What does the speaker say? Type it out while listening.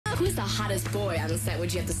Who's the hottest boy on the set,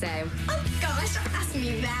 would you have to say? Oh gosh, don't ask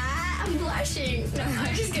me that. I'm blushing. No,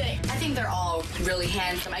 I'm just kidding. I think they're all really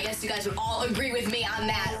handsome. I guess you guys would all agree with me on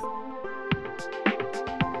that.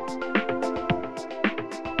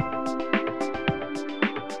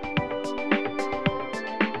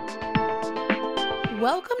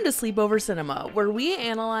 Welcome to Sleepover Cinema, where we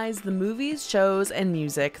analyze the movies, shows, and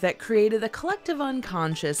music that created the collective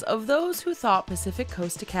unconscious of those who thought Pacific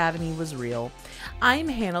Coast Academy was real. I'm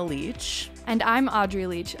Hannah Leach. And I'm Audrey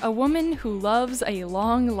Leach, a woman who loves a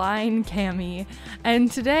long line cami.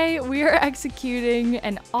 And today we are executing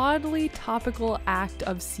an oddly topical act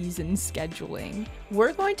of season scheduling.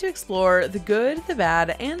 We're going to explore the good, the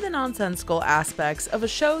bad, and the nonsensical aspects of a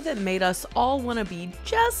show that made us all want to be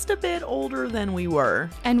just a bit older than we were.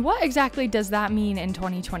 And what exactly does that mean in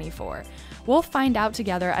 2024? We'll find out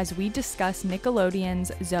together as we discuss Nickelodeon's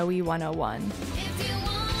Zoey 101.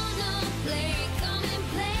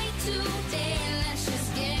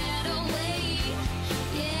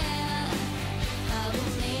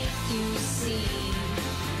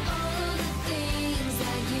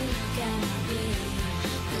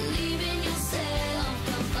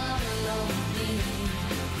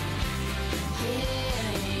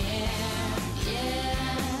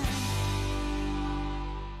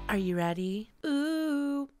 Are you ready?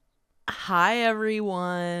 Ooh. Hi,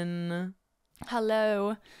 everyone.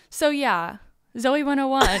 Hello. So yeah, Zoey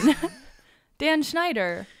 101. Dan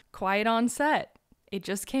Schneider, quiet on set. It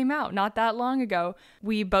just came out not that long ago.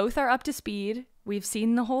 We both are up to speed. We've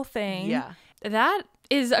seen the whole thing. Yeah. That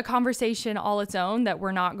is a conversation all its own that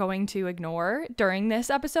we're not going to ignore during this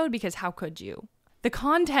episode, because how could you? The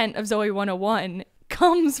content of Zoey 101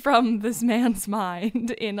 comes from this man's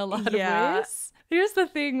mind in a lot of ways. Here's the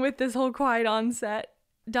thing with this whole Quiet on Set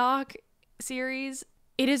doc series.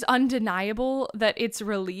 It is undeniable that its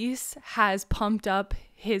release has pumped up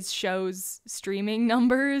his show's streaming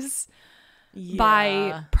numbers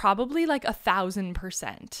by probably like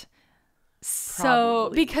 1,000%.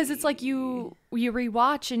 So because it's like you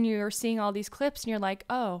rewatch and you're seeing all these clips and you're like,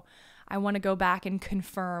 oh, I want to go back and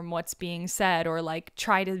confirm what's being said, or like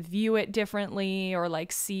try to view it differently, or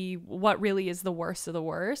like see what really is the worst of the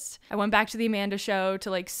worst. I went back to the Amanda show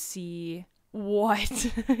to like see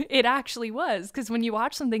what it actually was, because when you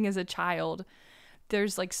watch something as a child,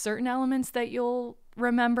 there's like certain elements that you'll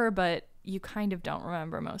remember, but you kind of don't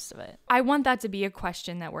remember most of it. I want that to be a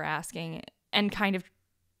question that we're asking and kind of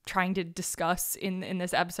trying to discuss in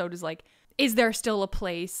this episode, is like, is there still a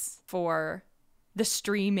place for the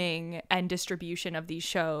streaming and distribution of these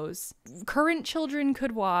shows current children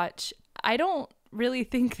could watch? I don't really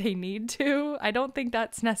think they need to. I don't think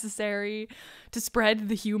that's necessary to spread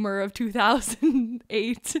the humor of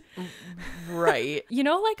 2008. Right. You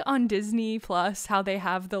know, like on Disney Plus, how they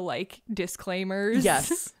have the like disclaimers?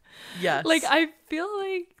 Yes. Yes. Like, I feel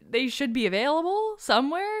like they should be available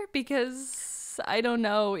somewhere, because I don't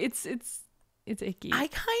know. It's icky.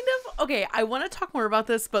 I want to talk more about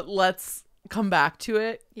this, but let's come back to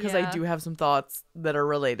it, because I do have some thoughts that are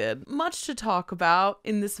related. Much to talk about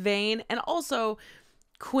in this vein, and also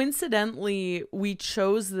coincidentally we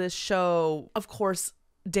chose this show. Of course,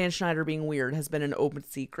 Dan Schneider being weird has been an open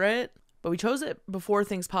secret, but we chose it before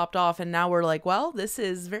things popped off, and now we're like, well, this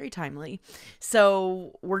is very timely,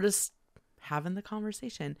 so we're just having the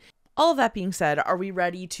conversation. All of that being said, are we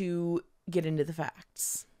ready to get into the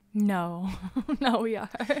facts? No, we are.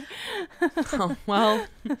 Oh, well,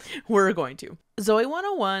 we're going to. Zoey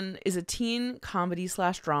 101 is a teen comedy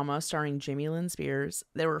 / drama starring Jamie Lynn Spears.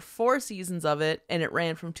 There were 4 seasons of it, and it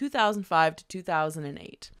ran from 2005 to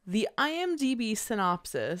 2008. The IMDb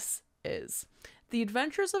synopsis is: the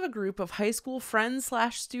adventures of a group of high school friends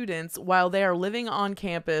 / students while they are living on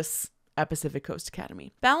campus at Pacific Coast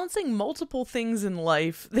Academy. Balancing multiple things in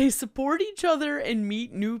life, they support each other and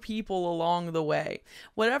meet new people along the way.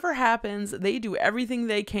 Whatever happens, they do everything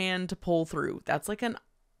they can to pull through. That's like an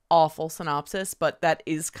awful synopsis, but that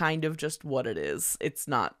is kind of just what it is. It's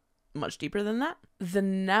not much deeper than that. The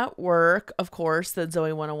network, of course, that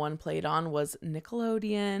Zoey 101 played on was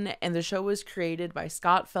Nickelodeon, and the show was created by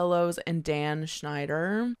Scott Fellows and Dan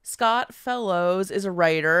Schneider. Scott Fellows is a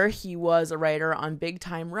writer. He was a writer on Big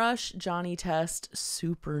Time Rush, Johnny Test,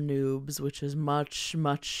 Super Noobs, which is much,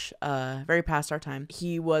 very past our time.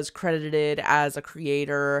 He was credited as a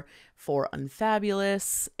creator for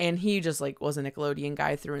Unfabulous, and he just like was a Nickelodeon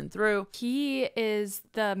guy through and through. He is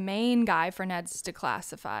the main guy for Ned's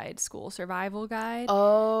Declassified School Survival Guide.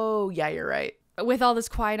 Oh, yeah, you're right. With all this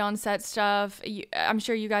Quiet on Set stuff, I'm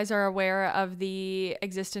sure you guys are aware of the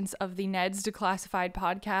existence of the Ned's Declassified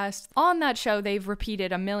podcast. On that show, they've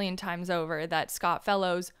repeated a million times over that Scott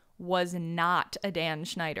Fellows was not a Dan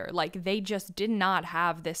Schneider. Like, they just did not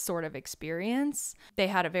have this sort of experience. They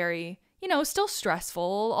had a very, still stressful,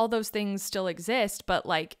 all those things still exist, but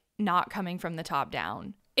like not coming from the top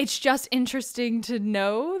down. It's just interesting to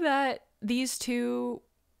know that these two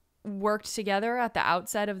worked together at the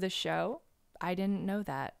outset of the show. I didn't know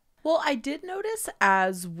that. Well, I did notice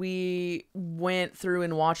as we went through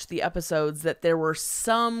and watched the episodes that there were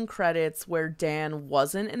some credits where Dan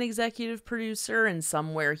wasn't an executive producer and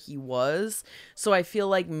some where he was. So I feel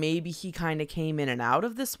like maybe he kind of came in and out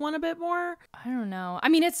of this one a bit more. I don't know. I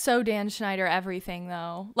mean, it's so Dan Schneider everything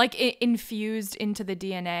though. Like, it infused into the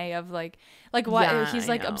DNA of like what Yeah, he's I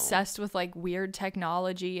like know. obsessed with like weird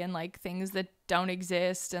technology and like things that don't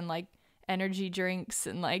exist and like energy drinks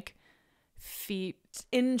and like feet.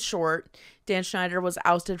 In short, Dan Schneider was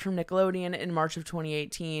ousted from Nickelodeon in March of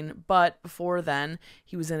 2018, but before then,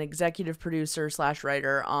 he was an executive producer /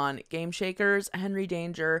 writer on Game Shakers, Henry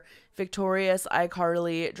Danger, Victorious,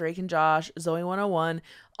 iCarly, Drake and Josh, Zoey 101,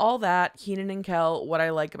 All That, Keenan and Kel, What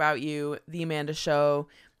I Like About You, The Amanda Show,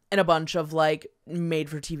 and a bunch of like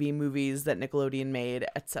made-for-TV movies that Nickelodeon made,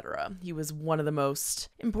 etc. He was one of the most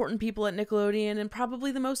important people at Nickelodeon and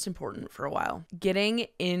probably the most important for a while. Getting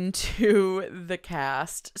into the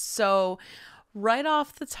cast. So right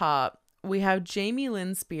off the top, we have Jamie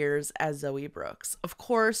Lynn Spears as Zoe Brooks. Of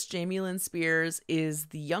course, Jamie Lynn Spears is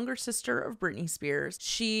the younger sister of Britney Spears.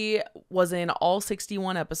 She was in all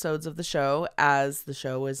 61 episodes of the show, as the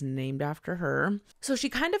show is named after her. So she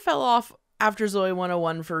kind of fell off after Zoey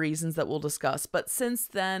 101 for reasons that we'll discuss. But since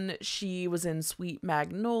then, she was in Sweet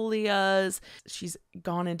Magnolias. She's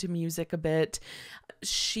gone into music a bit.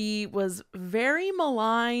 She was very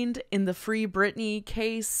maligned in the Free Britney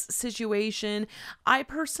case situation. I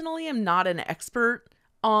personally am not an expert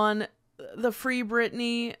on the Free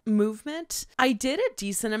Britney movement. I did a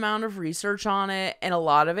decent amount of research on it, and a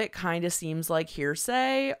lot of it kind of seems like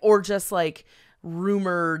hearsay or just like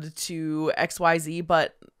rumored to XYZ,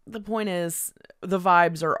 but the point is the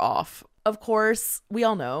vibes are off. Of course, we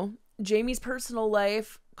all know Jamie's personal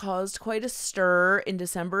life caused quite a stir in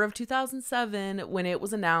December of 2007 when it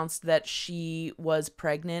was announced that she was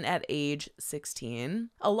pregnant at age 16.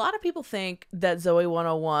 A lot of people think that Zoey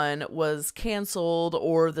 101 was canceled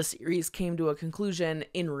or the series came to a conclusion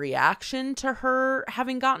in reaction to her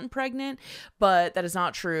having gotten pregnant, but that is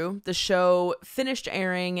not true. The show finished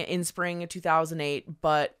airing in spring of 2008,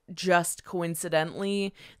 but just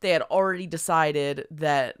coincidentally, they had already decided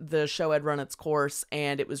that the show had run its course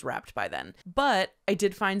and it was wrapped by then. But I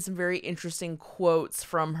did find some very interesting quotes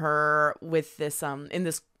from her with this in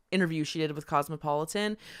this interview she did with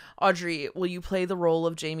Cosmopolitan. Audrey, will you play the role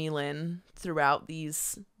of Jamie Lynn throughout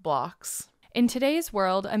these blocks? In today's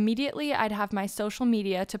world, immediately I'd have my social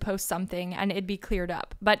media to post something and it'd be cleared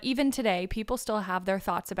up. But even today, people still have their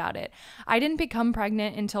thoughts about it. I didn't become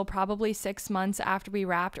pregnant until probably 6 months after we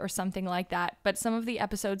wrapped or something like that, but some of the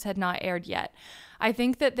episodes had not aired yet. I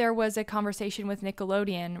think that there was a conversation with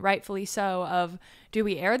Nickelodeon, rightfully so, of do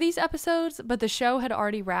we air these episodes? But the show had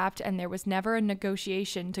already wrapped and there was never a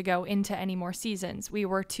negotiation to go into any more seasons. We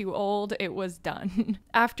were too old. It was done.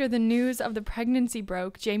 After the news of the pregnancy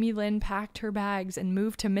broke, Jamie Lynn packed her bags and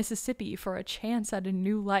moved to Mississippi for a chance at a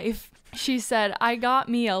new life. She said, I got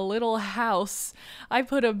me a little house. I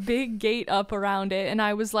put a big gate up around it and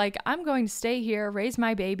I was like, I'm going to stay here, raise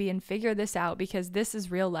my baby and figure this out because this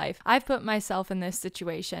is real life. I've put myself in this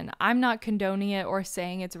situation. I'm not condoning it or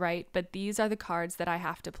saying it's right, but these are the cards that I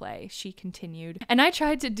have to play, she continued. And I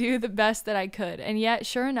tried to do the best that I could. And yet,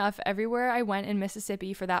 sure enough, everywhere I went in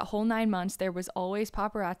Mississippi for that whole 9 months, there was always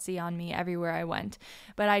paparazzi on me everywhere I went.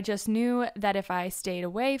 But I just knew that if I stayed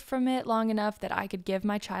away from it long enough that I could give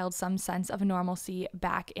my child some sense of normalcy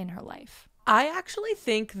back in her life. I actually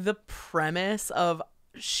think the premise of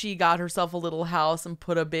she got herself a little house and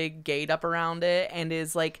put a big gate up around it and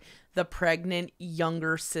is like the pregnant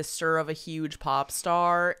younger sister of a huge pop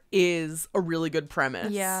star is a really good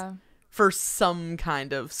premise. Yeah. For some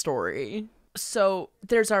kind of story. So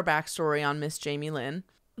there's our backstory on Miss Jamie Lynn.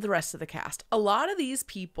 The rest of the cast. A lot of these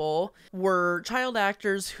people were child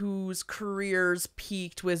actors whose careers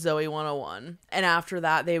peaked with Zoey 101. And after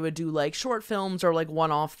that, they would do like short films or like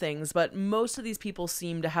one-off things. But most of these people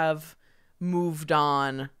seem to have moved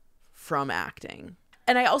on from acting.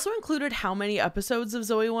 And I also included how many episodes of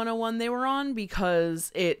Zoey 101 they were on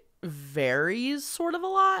because it varies sort of a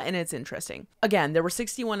lot and it's interesting. Again, there were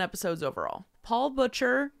 61 episodes overall. Paul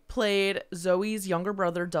Butcher played Zoe's younger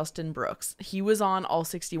brother, Dustin Brooks. He was on all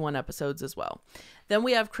 61 episodes as well. Then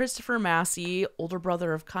we have Christopher Massey, older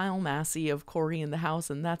brother of Kyle Massey of Corey in the House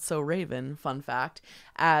and That's So Raven, fun fact,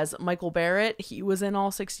 as Michael Barrett. He was in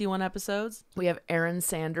all 61 episodes. We have Erin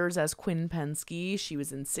Sanders as Quinn Penske. She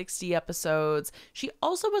was in 60 episodes. She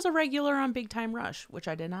also was a regular on Big Time Rush, which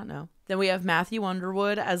I did not know. Then we have Matthew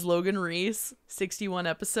Underwood as Logan Reese, 61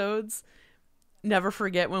 episodes. Never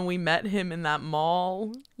forget when we met him in that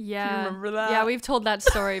mall. Yeah. Do you remember that? Yeah, we've told that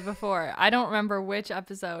story before. I don't remember which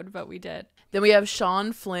episode, but we did. Then we have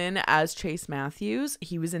Sean Flynn as Chase Matthews.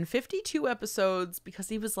 He was in 52 episodes because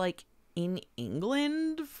he was like in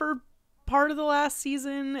England for part of the last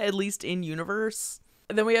season, at least in universe.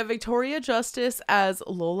 Then we have Victoria Justice as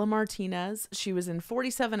Lola Martinez. She was in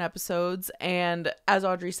 47 episodes, and as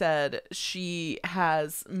Audrey said, she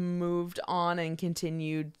has moved on and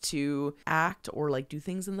continued to act or like do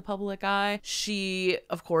things in the public eye. She,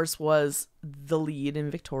 of course, was the lead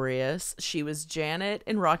in Victorious. She was Janet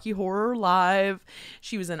in Rocky Horror Live.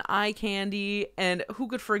 She was in Eye Candy, and who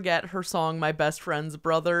could forget her song My Best Friend's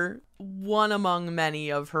Brother, one among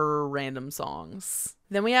many of her random songs.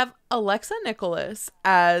 Then we have Alexa Nicholas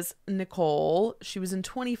as Nicole. She was in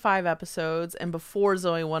 25 episodes, and before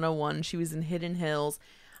Zoey 101, she was in Hidden Hills.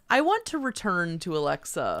 I want to return to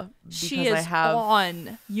Alexa because She is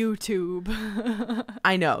on YouTube.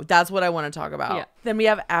 I know. That's what I want to talk about. Yeah. Then we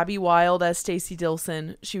have Abby Wilde as Stacey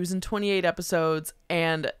Dilson. She was in 28 episodes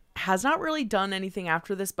and has not really done anything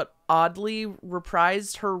after this, but oddly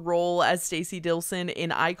reprised her role as Stacey Dilson in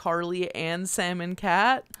iCarly and Sam and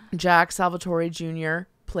Cat. Jack Salvatore Jr.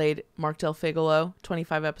 played Mark Del Figolo,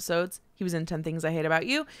 25 episodes. He was in 10 Things I Hate About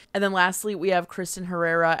You. And then lastly, we have Kristen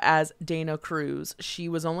Herrera as Dana Cruz. She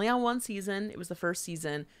was only on one season. It was the first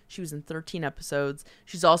season. She was in 13 episodes.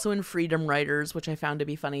 She's also in Freedom Writers, which I found to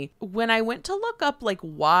be funny. When I went to look up like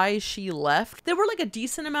why she left, there were like a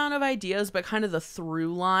decent amount of ideas, but kind of the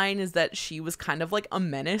through line is that she was kind of like a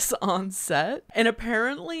menace on set. And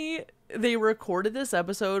apparently they recorded this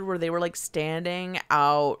episode where they were like standing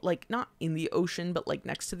out, like not in the ocean, but like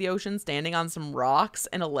next to the ocean, standing on some rocks.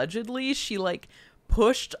 And allegedly she like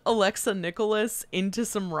pushed Alexa Nicholas into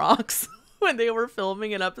some rocks when they were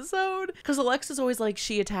filming an episode. Because Alexa's always like,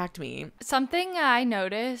 she attacked me. Something I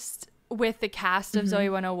noticed with the cast of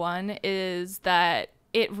Zoey 101 is that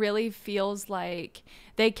it really feels like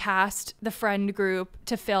they cast the friend group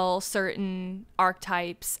to fill certain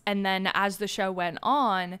archetypes, and then as the show went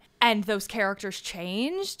on and those characters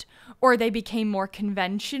changed or they became more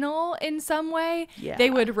conventional in some way, they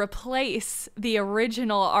would replace the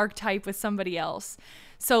original archetype with somebody else.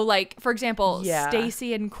 So like, for example,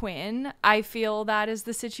 Stacy and Quinn, I feel that is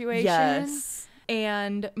the situation. Yes.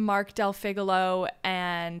 And Mark Del Figolo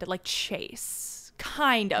and like Chase,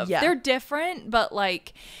 kind of. Yeah. They're different, but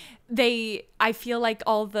like I feel like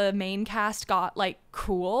all the main cast got like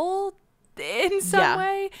cool in some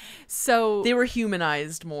way. So they were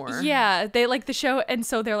humanized more. Yeah, they like the show, and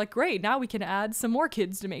so they're like, great, now we can add some more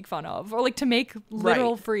kids to make fun of, or like to make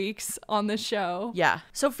literal freaks on the show. Yeah.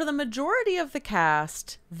 So for the majority of the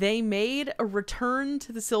cast, they made a return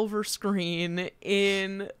to the silver screen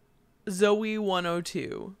in Zoey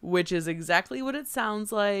 102, which is exactly what it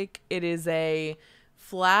sounds like. It is a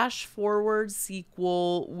flash forward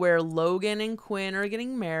sequel where Logan and Quinn are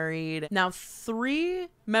getting married. Now, 3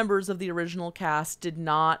 members of the original cast did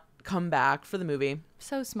not come back for the movie.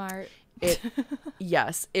 So smart.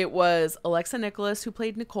 Yes, it was Alexa Nicholas who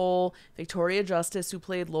played Nicole, Victoria Justice who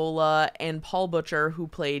played Lola, and Paul Butcher who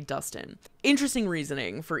played Dustin. Interesting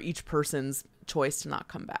reasoning for each person's choice to not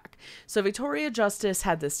come back. So Victoria Justice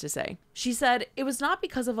had this to say. She said, "It was not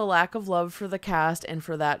because of a lack of love for the cast and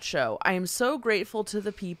for that show. I am so grateful to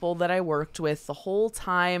the people that I worked with the whole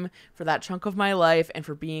time for that chunk of my life and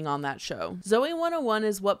for being on that show. Zoey 101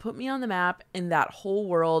 is what put me on the map in that whole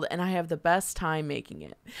world, and I have the best time making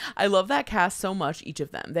it." I love that cast so much, each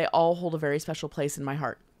of them. They all hold a very special place in my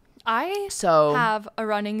heart. I have a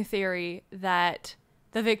running theory that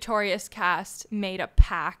the Victorious cast made a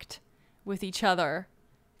pact with each other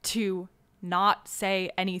to not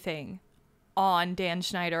say anything on Dan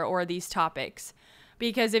Schneider or these topics.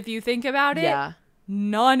 Because if you think about it,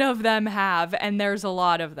 none of them have, and there's a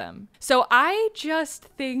lot of them. So I just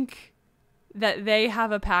think that they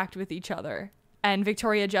have a pact with each other. And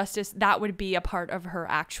Victoria Justice, that would be a part of her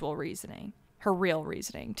actual reasoning, her real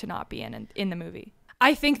reasoning to not be in the movie.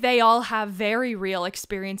 I think they all have very real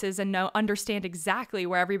experiences and understand exactly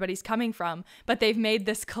where everybody's coming from, but they've made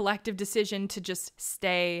this collective decision to just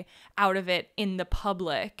stay out of it in the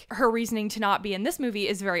public. Her reasoning to not be in this movie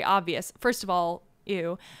is very obvious. First of all,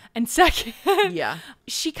 Ew. And second, Yeah.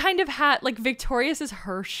 she kind of had, like, Victorious is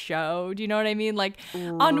her show. Do you know what I mean? Like,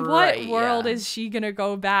 on what world is she gonna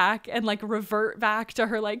go back and, like, revert back to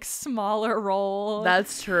her, like, smaller role?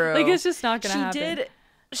 That's true. Like, it's just not gonna happen.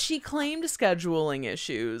 She claimed scheduling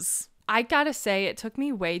issues. I gotta say, it took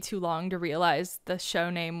me way too long to realize the show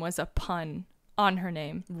name was a pun on her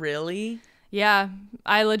name. Really? Yeah.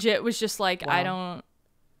 I legit was just like, Wow.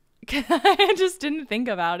 I just didn't think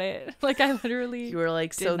about it. Like, I literally You were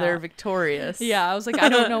like, did so they're not. victorious. Yeah, I was like, I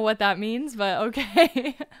don't know what that means, but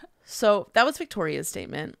okay. So that was Victoria's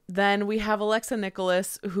statement. Then we have Alexa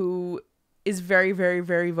Nicholas, who is very, very,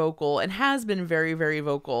 very vocal and has been very, very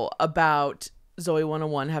vocal about Zoey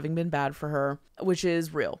 101 having been bad for her, which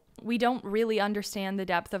is real. We don't really understand the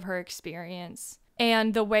depth of her experience.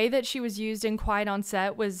 And the way that she was used in Quiet on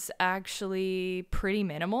Set was actually pretty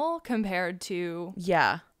minimal compared to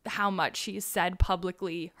Yeah. how much she's said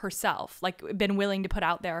publicly herself, like been willing to put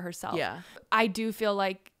out there herself. Yeah. I do feel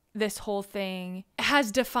like this whole thing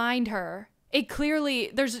has defined her. It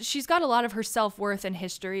clearly, she's got a lot of her self-worth and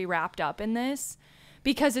history wrapped up in this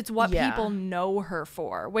because it's what people know her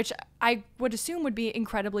for, which I would assume would be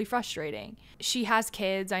incredibly frustrating. She has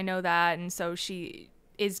kids, I know that, and so she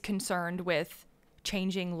is concerned with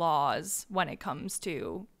changing laws when it comes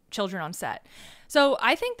to children on set. So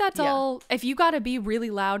I think that's all. If you got to be really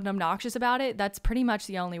loud and obnoxious about it, that's pretty much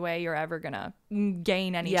the only way you're ever gonna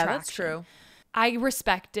gain any traction. Yeah, that's true. I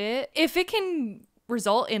respect it. If it can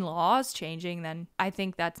result in laws changing, then I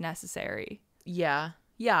think that's necessary. Yeah.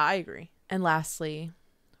 Yeah, I agree. And lastly,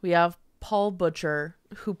 we have Paul Butcher,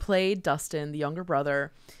 who played Dustin, the younger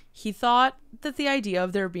brother. He thought that the idea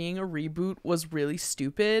of there being a reboot was really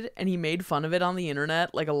stupid, and he made fun of it on the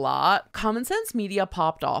internet, like, a lot. Common Sense Media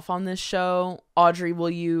popped off on this show. Audrey, will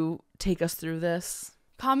you take us through this?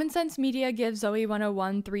 Common Sense Media gives Zoey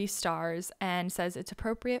 101 3 stars and says it's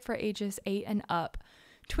appropriate for ages 8 and up.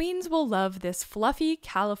 Tweens will love this fluffy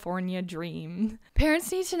California dream. Parents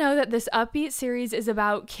need to know that this upbeat series is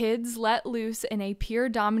about kids let loose in a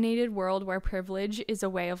peer-dominated world where privilege is a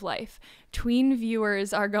way of life. Tween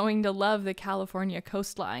viewers are going to love the California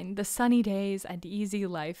coastline, the sunny days, and easy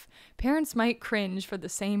life. Parents might cringe for the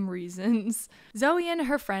same reasons. Zoey and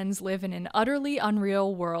her friends live in an utterly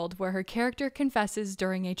unreal world where her character confesses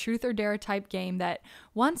during a truth or dare type game that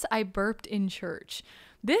once I burped in church.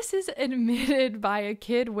 This is admitted by a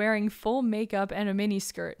kid wearing full makeup and a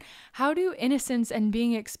miniskirt. How do innocence and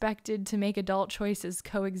being expected to make adult choices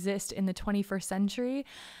coexist in the 21st century?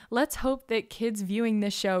 Let's hope that kids viewing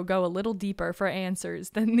this show go a little deeper for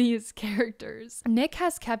answers than these characters. Nick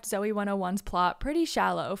has kept Zoey 101's plot pretty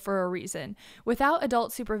shallow for a reason. Without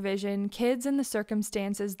adult supervision, kids in the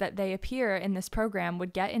circumstances that they appear in this program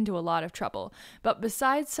would get into a lot of trouble. But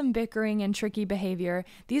besides some bickering and tricky behavior,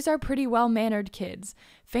 these are pretty well-mannered kids.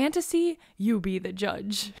 Fantasy, you be the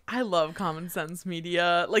judge. I love Common Sense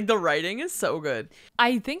Media. Like, the writing is so good.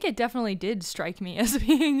 I think it definitely did strike me as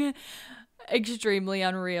being extremely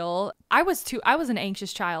unreal. I was an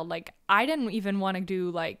anxious child. Like, I didn't even want to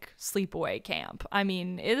do, like, sleepaway camp. I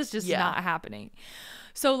mean, it is just not happening.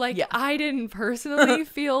 So, like, I didn't personally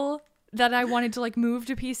feel that I wanted to, like, move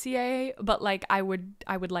to PCA, but, like, I would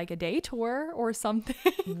like a day tour or something.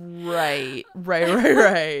 Right.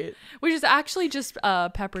 Which is actually just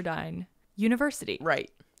Pepperdine University.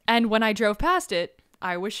 Right. And when I drove past it,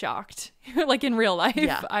 I was shocked. Like, in real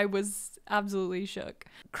life, I was absolutely shook.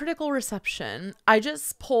 Critical reception. I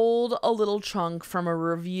just pulled a little chunk from a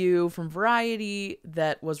review from Variety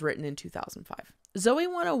that was written in 2005. Zoey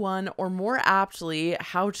 101, or more aptly,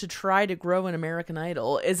 How to Try to Grow an American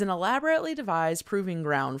Idol, is an elaborately devised proving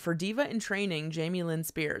ground for diva in training Jamie Lynn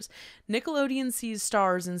Spears. Nickelodeon sees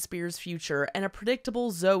stars in Spears' future, and a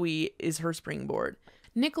predictable Zoey is her springboard.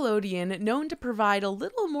 Nickelodeon, known to provide a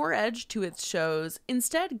little more edge to its shows,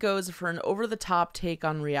 instead goes for an over-the-top take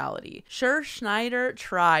on reality. Sure, Schneider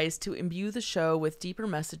tries to imbue the show with deeper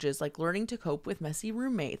messages like learning to cope with messy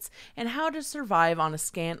roommates and how to survive on a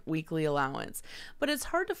scant weekly allowance, but it's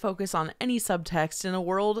hard to focus on any subtext in a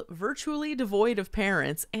world virtually devoid of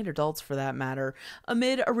parents, and adults for that matter,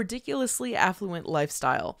 amid a ridiculously affluent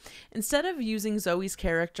lifestyle. Instead of using Zoe's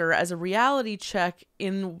character as a reality check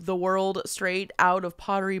in the world straight out of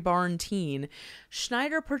Pottery Barn Teen,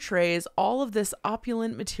 Schneider portrays all of this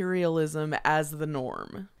opulent materialism as the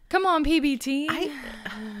norm. Come on, PBT.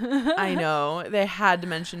 I know. They had to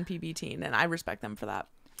mention PBT, and I respect them for that.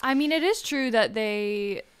 I mean, it is true that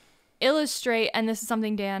they illustrate, and this is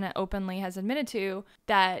something Dan openly has admitted to,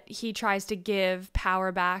 that he tries to give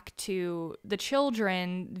power back to the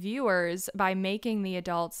children viewers by making the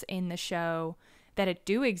adults in the show that it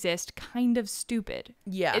do exist kind of stupid.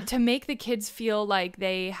 Yeah. To make the kids feel like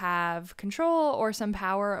they have control or some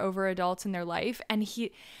power over adults in their life. And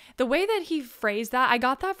the way that he phrased that, I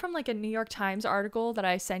got that from like a New York Times article that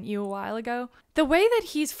I sent you a while ago. The way that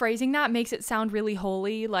he's phrasing that makes it sound really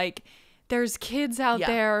holy. Like, there's kids out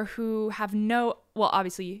there who have well,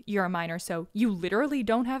 obviously you're a minor, so you literally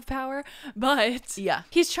don't have power. But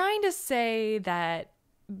he's trying to say that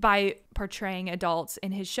by portraying adults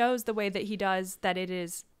in his shows the way that he does, that it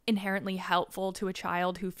is inherently helpful to a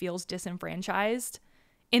child who feels disenfranchised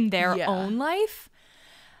in their own life.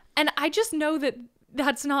 And I just know that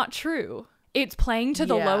that's not true. It's playing to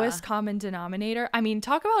the lowest common denominator. I mean,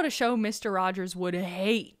 talk about a show Mr. Rogers would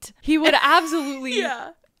hate. He would absolutely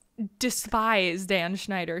despise Dan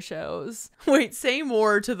Schneider shows. Wait, say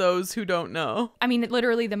more to those who don't know. I mean,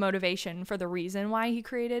 literally the motivation for the reason why he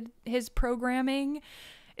created his programming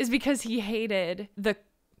is because he hated the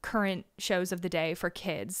current shows of the day for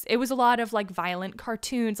kids. It was a lot of like violent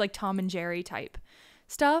cartoons, like Tom and Jerry type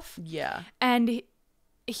stuff. Yeah. And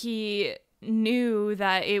he knew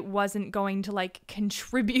that it wasn't going to like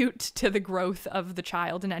contribute to the growth of the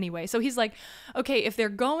child in any way. So he's like, okay, if they're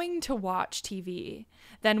going to watch TV,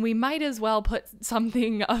 then we might as well put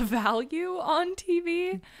something of value on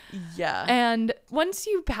TV. Yeah. And once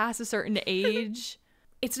you pass a certain age,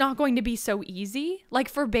 it's not going to be so easy. Like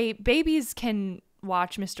for babies can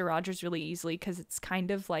watch Mr. Rogers really easily because it's kind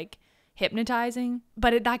of like hypnotizing,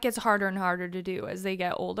 but that gets harder and harder to do as they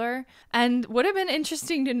get older. And would have been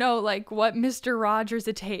interesting to know like what Mr. Rogers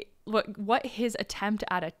what his attempt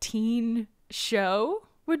at a teen show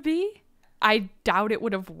would be. I doubt it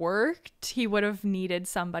would have worked. He would have needed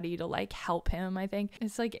somebody to like help him, I think.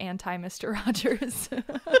 It's like anti Mr. Rogers.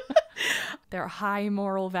 Their high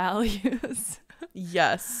moral values.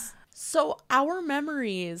 Yes. So our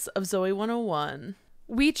memories of Zoey 101.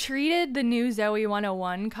 We treated the new Zoey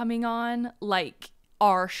 101 coming on like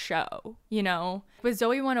our show, you know? With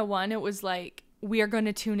Zoey 101, it was like, we are going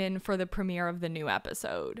to tune in for the premiere of the new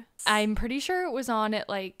episode. I'm pretty sure it was on at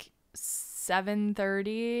like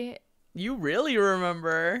 7:30. You really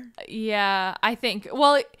remember? Yeah, I think.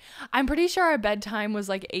 Well, I'm pretty sure our bedtime was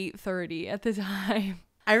like 8:30 at the time.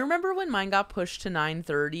 I remember when mine got pushed to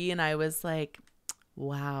 9:30 and I was like,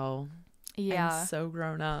 wow. Yeah. I'm so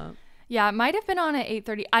grown up. Yeah, it might have been on at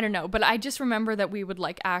 8:30. I don't know. But I just remember that we would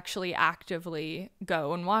like actually actively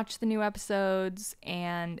go and watch the new episodes.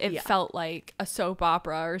 And it felt like a soap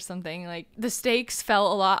opera or something. Like the stakes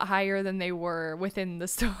felt a lot higher than they were within the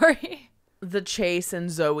story. The Chase and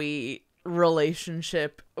Zoey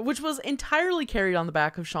relationship, which was entirely carried on the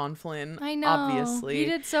back of Sean Flynn. I know. Obviously. He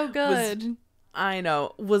did so good.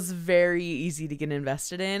 Was very easy to get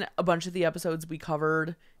invested in. A bunch of the episodes we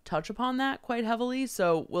covered touch upon that quite heavily,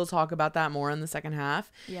 so we'll talk about that more in the second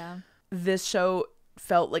half. Yeah. This show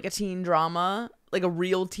felt like a teen drama, like a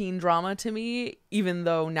real teen drama to me, even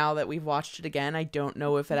though now that we've watched it again, I don't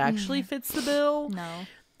know if it actually fits the bill. No.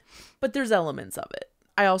 But there's elements of it.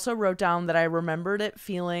 I also wrote down that I remembered it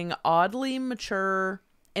feeling oddly mature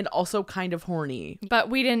and also kind of horny. But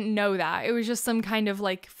we didn't know that. It was just some kind of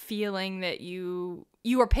like feeling that you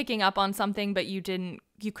were picking up on something, but you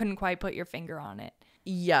couldn't quite put your finger on it.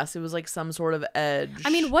 Yes, it was like some sort of edge. I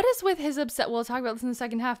mean, what is with his we'll talk about this in the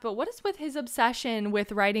second half, but what is with his obsession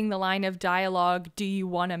with writing the line of dialogue, "Do you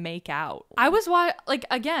want to make out?" I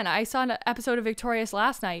saw an episode of Victorious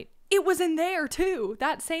last night. It was in there too,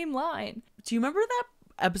 that same line. Do you remember that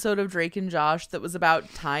episode of Drake and Josh that was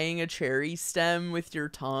about tying a cherry stem with your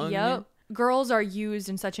tongue? Yep. Girls are used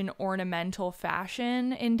in such an ornamental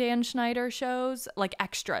fashion in Dan Schneider shows, like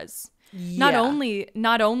extras. Yeah.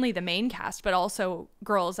 Not only the main cast, but also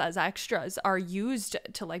girls as extras are used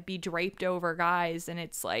to like be draped over guys, and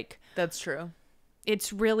it's like, that's true.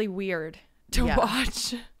 It's really weird to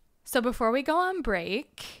watch. So before we go on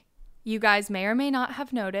break, you guys may or may not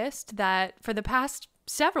have noticed that for the past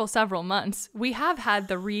several months, we have had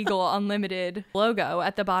the Regal Unlimited logo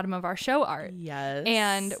at the bottom of our show art. Yes.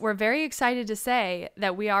 And we're very excited to say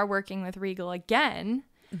that we are working with Regal again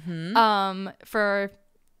for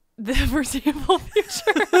the foreseeable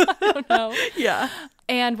future. I don't know. Yeah.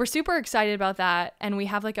 And we're super excited about that. And we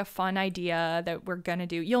have like a fun idea that we're going to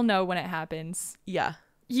do. You'll know when it happens. Yeah.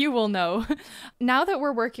 You will know. Now that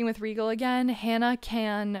we're working with Regal again, Hannah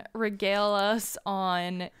can regale us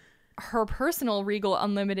on her personal Regal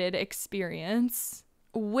Unlimited experience.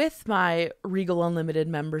 With my Regal Unlimited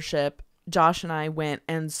membership, Josh and I went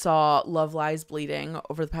and saw Love Lies Bleeding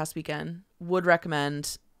over the past weekend. Would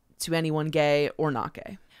recommend to anyone gay or not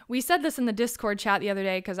gay. We said this in the Discord chat the other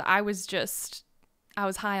day because I was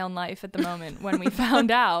high on life at the moment when we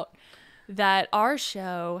found out that our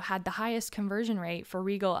show had the highest conversion rate for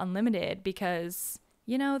Regal Unlimited because,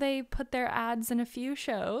 you know, they put their ads in a few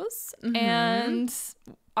shows and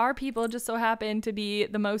our people just so happened to be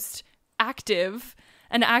the most active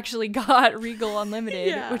and actually got Regal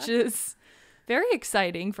Unlimited, which is very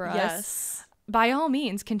exciting for us. Yes. By all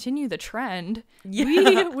means, continue the trend.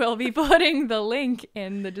 We will be putting the link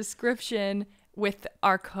in the description with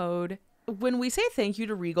our code. When we say thank you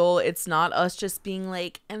to Regal, it's not us just being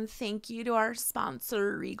like, and thank you to our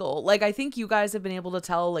sponsor, Regal. Like, I think you guys have been able to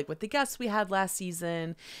tell, like, with the guests we had last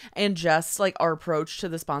season and just, like, our approach to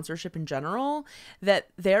the sponsorship in general, that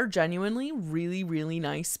they're genuinely really, really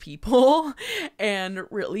nice people and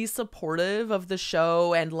really supportive of the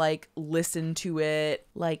show and, like, listen to it.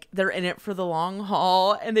 Like, they're in it for the long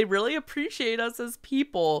haul and they really appreciate us as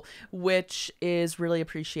people, which is really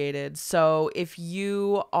appreciated. So if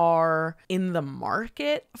you are in the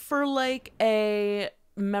market for like a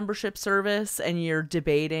membership service and you're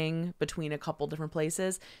debating between a couple different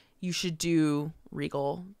places, you should do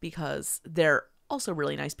Regal because they're also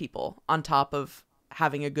really nice people on top of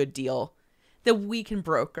having a good deal that we can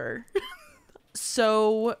broker.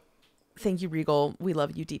 So thank you, Regal. We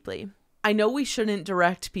love you deeply. I know we shouldn't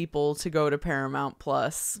direct people to go to Paramount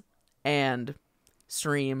Plus and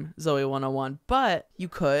stream Zoey 101, but you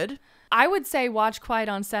could. I would say watch Quiet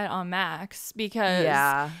on Set on Max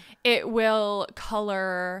because it will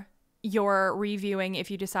color your reviewing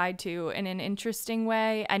if you decide to in an interesting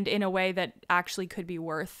way and in a way that actually could be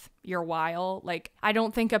worth your while. Like, I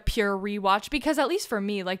don't think a pure rewatch, because at least for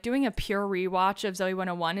me, like doing a pure rewatch of Zoey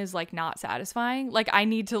 101 is like not satisfying. Like, I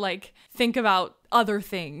need to like think about other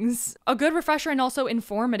things. A good refresher and also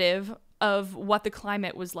informative of what the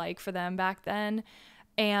climate was like for them back then.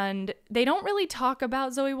 And they don't really talk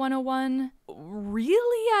about Zoey 101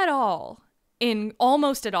 really at all, in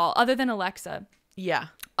almost at all, other than Alexa. Yeah.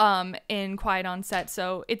 In Quiet on Set.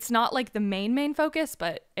 So it's not like the main focus,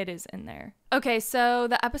 but it is in there. Okay, so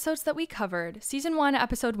the episodes that we covered. Season 1,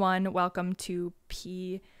 Episode 1, Welcome to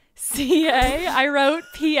PCA. I wrote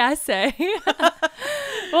PSA.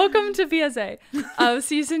 Welcome to PSA.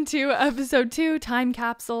 Season 2, Episode 2, Time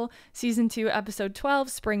Capsule. Season 2, Episode 12,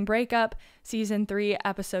 Spring Breakup. Season 3,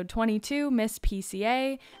 Episode 22, Miss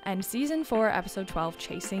PCA. And Season 4, Episode 12,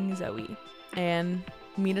 Chasing Zoey. And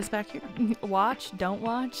meet us back here. Watch, don't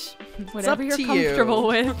watch, whatever you're to comfortable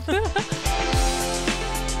with.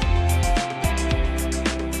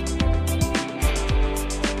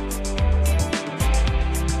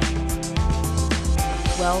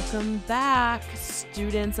 Welcome back,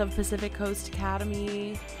 students of Pacific Coast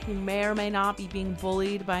Academy who may or may not be being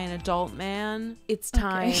bullied by an adult man. It's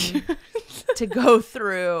time to go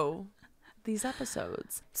through these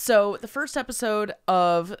episodes. So the first episode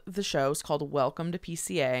of the show is called Welcome to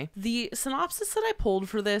PCA. The synopsis that I pulled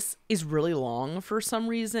for this is really long for some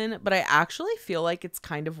reason, but I actually feel like it's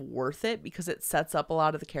kind of worth it because it sets up a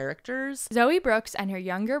lot of the characters. Zoey Brooks and her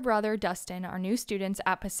younger brother Dustin are new students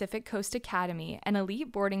at Pacific Coast Academy, an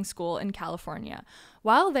elite boarding school in California.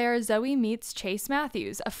 While there, Zoey meets Chase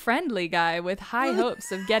Matthews, a friendly guy with high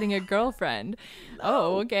hopes of getting a girlfriend.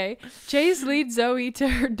 Oh, okay. Chase leads Zoey to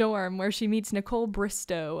her dorm where she meets Nicole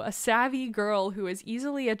Bristow, a savvy girl who is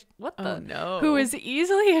easily who is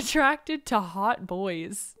easily attracted to hot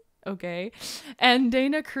boys. Okay. And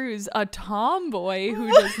Dana Cruz, a tomboy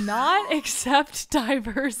who does not accept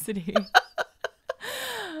diversity.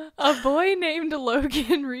 A boy named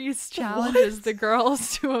Logan Reese challenges the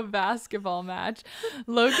girls to a basketball match.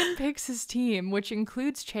 Logan picks his team, which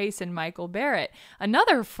includes Chase and Michael Barrett,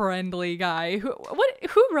 another friendly guy.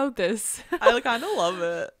 Who wrote this? I kind of love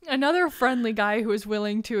it. Another friendly guy who is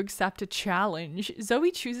willing to accept a challenge.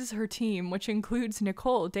 Zoey chooses her team, which includes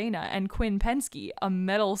Nicole, Dana, and Quinn Penske, a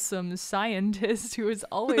meddlesome scientist who is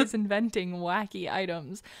always inventing wacky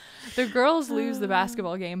items. The girls lose the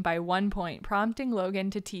basketball game by 1 point, prompting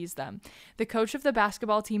Logan to tease them. The coach of the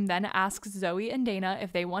basketball team then asks Zoey and Dana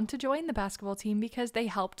if they want to join the basketball team because they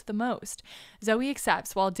helped the most. Zoey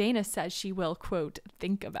accepts while Dana says she will, quote,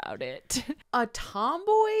 think about it. A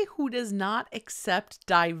tomboy who does not accept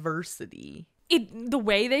diversity. The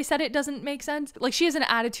way they said it doesn't make sense. Like, she has an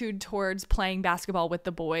attitude towards playing basketball with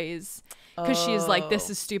the boys because she's like, this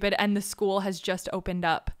is stupid, and the school has just opened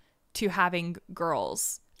up to having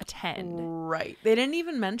girls attend. Right. They didn't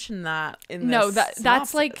even mention that in this. No,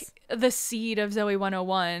 that's like the seed of Zoey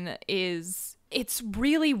 101 is it's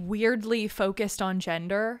really weirdly focused on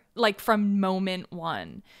gender, like from moment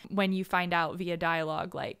one, when you find out via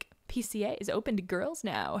dialogue, like, PCA is open to girls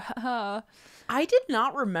now. I did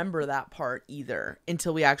not remember that part either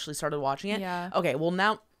until we actually started watching it. Yeah. Okay, well,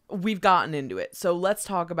 now we've gotten into it. So let's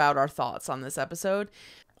talk about our thoughts on this episode.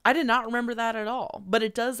 I did not remember that at all, but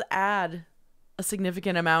it does add a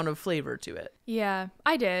significant amount of flavor to it. Yeah,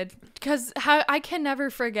 I did. Because I can never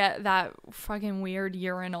forget that fucking weird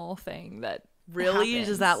urinal thing that Really? happens.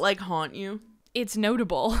 Does that like haunt you? It's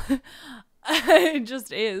notable. It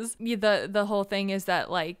just is. The whole thing is that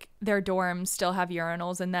like their dorms still have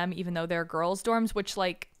urinals in them, even though they're girls' dorms, which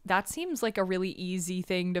like that seems like a really easy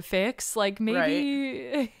thing to fix. Like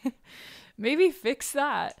maybe maybe fix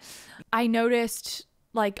that. I noticed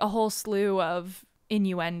like a whole slew of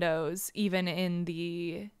innuendos even in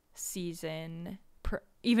the season,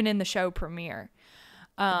 even in the show premiere.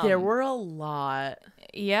 There were a lot.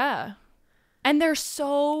 Yeah. And they're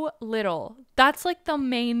so little. That's like the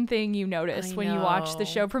main thing you notice when you watch the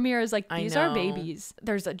show premiere is like, these are babies.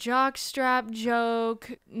 There's a jockstrap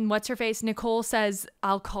joke. What's her face? Nicole says,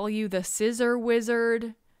 I'll call you the scissor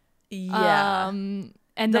wizard. Yeah. And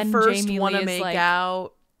the then first Jamie wanna Lee is make like,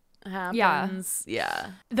 out happens.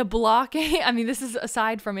 Yeah. the blocking. I mean, this is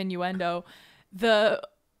aside from innuendo. The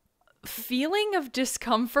feeling of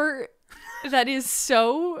discomfort that is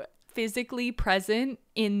so physically present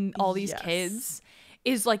in all these kids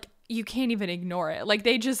is like you can't even ignore it. Like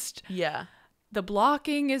they just the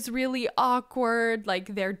blocking is really awkward,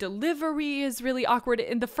 like their delivery is really awkward.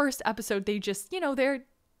 In the first episode they just, they're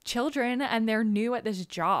children and they're new at this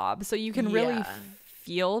job, so you can really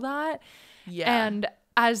feel that. And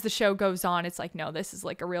as the show goes on, it's like, no, this is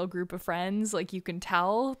like a real group of friends. Like you can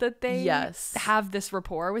tell that they have this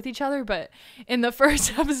rapport with each other. But in the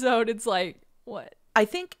first episode it's like, what? I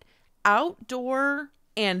think outdoor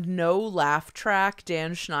and no laugh track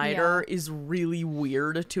Dan Schneider is really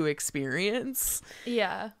weird to experience.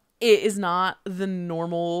 Yeah. It is not the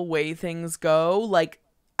normal way things go. Like,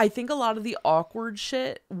 I think a lot of the awkward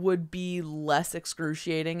shit would be less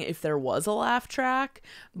excruciating if there was a laugh track,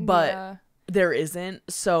 but there isn't.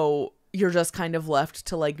 So you're just kind of left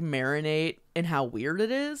to like marinate in how weird it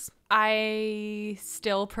is. I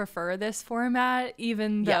still prefer this format,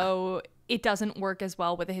 even though it doesn't work as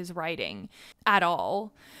well with his writing at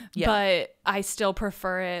all. But I still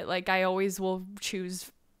prefer it. Like I always will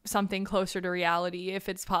choose something closer to reality if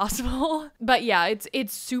it's possible. But yeah,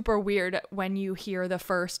 it's super weird when you hear the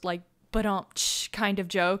first like ba-dum-tsh kind of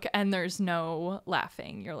joke and there's no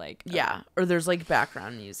laughing. You're like, oh. Or there's like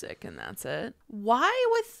background music and that's it. Why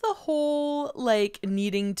with the whole like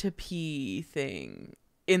needing to pee thing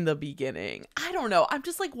in the beginning? I don't know. I'm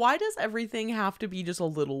just like, why does everything have to be just a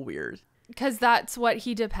little weird? Because that's what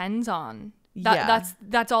he depends on.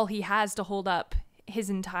 That's all he has to hold up his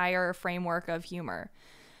entire framework of humor.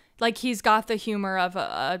 Like he's got the humor of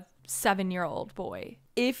a 7-year-old boy.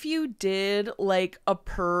 If you did like a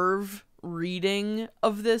perv reading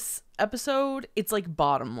of this episode, it's like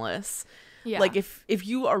bottomless. Yeah. Like if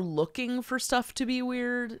you are looking for stuff to be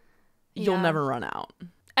weird, you'll never run out.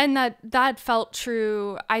 And that felt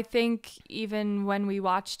true. I think even when we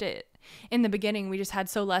watched it in the beginning, we just had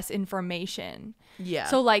so less information. Yeah.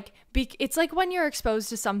 So like it's like when you're exposed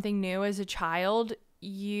to something new as a child,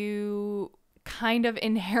 you kind of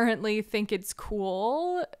inherently think it's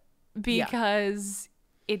cool because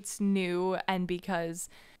it's new and because,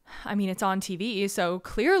 I mean, it's on TV, so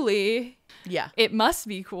clearly it must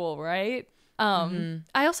be cool, right? I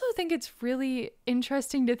also think it's really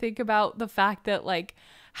interesting to think about the fact that like,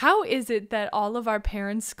 how is it that all of our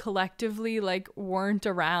parents collectively like weren't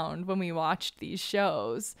around when we watched these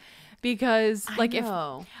shows? Because like if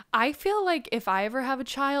I feel like if I ever have a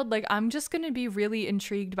child, like I'm just going to be really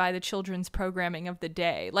intrigued by the children's programming of the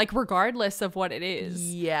day, like regardless of what it is.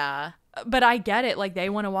 Yeah. But I get it. Like they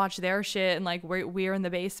want to watch their shit and like we're in the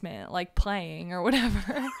basement like playing or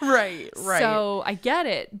whatever. Right. So I get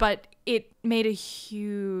it. But it made a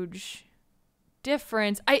huge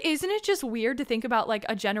difference. Isn't it just weird to think about like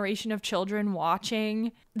a generation of children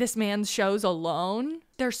watching this man's shows alone?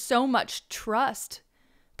 There's so much trust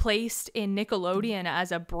placed in Nickelodeon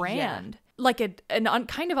as a brand, like an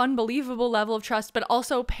kind of unbelievable level of trust, but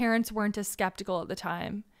also parents weren't as skeptical at the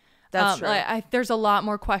time. That's true. There's a lot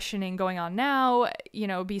more questioning going on now,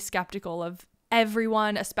 be skeptical of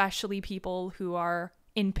everyone, especially people who are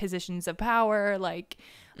in positions of power, like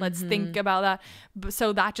let's think about that.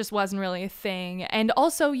 So that just wasn't really a thing. And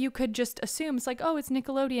also you could just assume it's like, oh, it's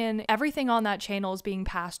Nickelodeon. Everything on that channel is being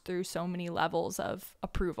passed through so many levels of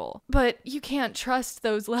approval. But you can't trust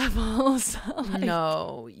those levels.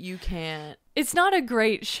 No, you can't. It's not a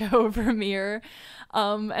great show premiere.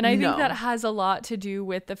 And I think that has a lot to do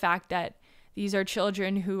with the fact that these are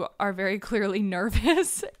children who are very clearly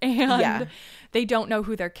nervous and they don't know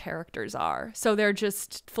who their characters are. So they're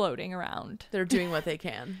just floating around. They're doing what they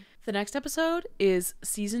can. The next episode is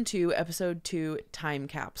season 2, episode 2, Time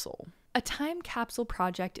Capsule. A time capsule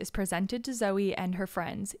project is presented to Zoey and her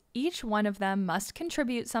friends. Each one of them must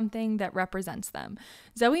contribute something that represents them.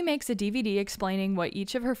 Zoey makes a DVD explaining what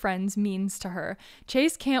each of her friends means to her.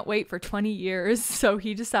 Chase can't wait for 20 years, so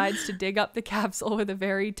he decides to dig up the capsule with a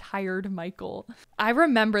very tired Michael. I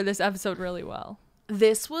remember this episode really well.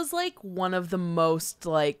 This was like one of the most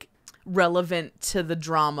like relevant to the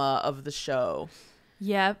drama of the show.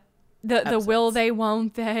 Yep. The will they,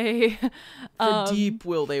 won't they? The deep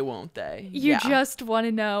will they, won't they? You just want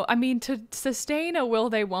to know. I mean, to sustain a will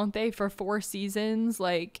they, won't they for 4 seasons,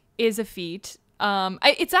 like, is a feat.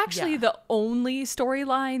 It's actually the only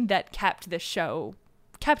storyline that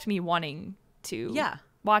kept me wanting to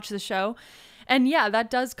watch the show. And yeah, that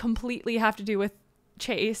does completely have to do with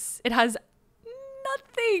Chase. It has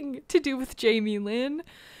nothing to do with Jamie Lynn.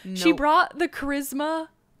 Nope. She brought the charisma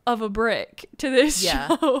of a brick to this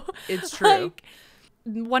show. It's true. Like,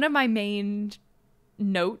 one of my main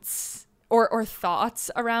notes or thoughts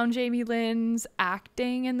around Jamie Lynn's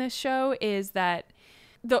acting in this show is that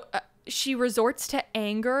she resorts to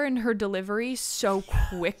anger in her delivery so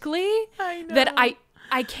quickly that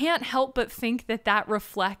I can't help but think that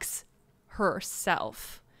reflects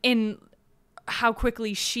herself in how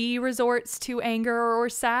quickly she resorts to anger or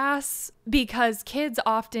sass, because kids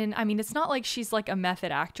often, I mean, it's not like she's like a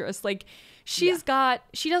method actress. Like she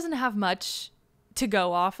doesn't have much to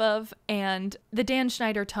go off of. And the Dan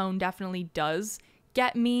Schneider tone definitely does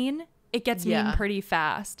get mean. It gets mean pretty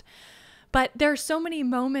fast. But there are so many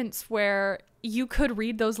moments where you could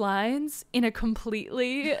read those lines in a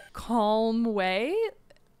completely calm way.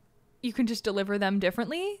 You can just deliver them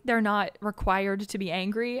differently. They're not required to be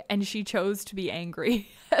angry, and she chose to be angry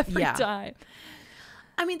every time.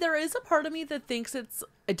 I mean, there is a part of me that thinks it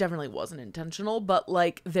definitely wasn't intentional, but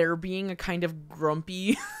like there being a kind of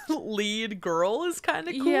grumpy lead girl is kind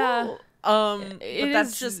of cool. Yeah. But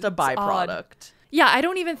that's just a byproduct. Odd. Yeah, I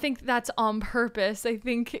don't even think that's on purpose. I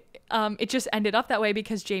think it just ended up that way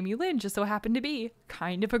because Jamie Lynn just so happened to be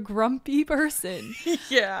kind of a grumpy person.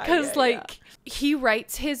 Because he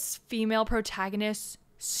writes his female protagonists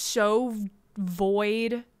so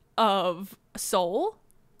void of soul.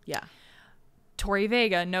 Yeah. Tori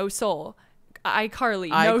Vega, no soul. iCarly,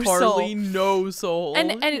 no soul.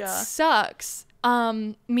 And it sucks.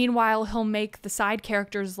 Meanwhile, he'll make the side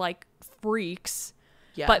characters like freaks.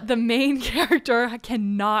 Yeah. But the main character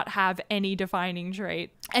cannot have any defining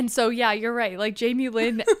trait. And so, yeah, you're right. Like, Jamie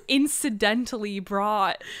Lynn incidentally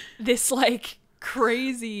brought this, like,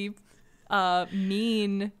 crazy,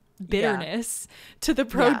 mean bitterness to the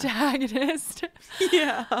protagonist.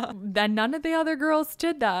 Yeah. Then none of the other girls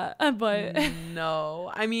did that. But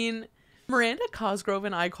no. I mean, Miranda Cosgrove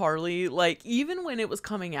and iCarly, like, even when it was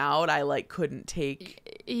coming out, I, like, couldn't take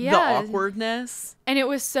the awkwardness. And it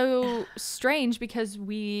was so strange because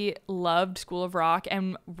we loved School of Rock,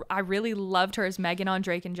 and I really loved her as Megan on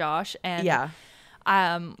Drake and Josh. And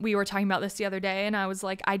we were talking about this the other day, and I was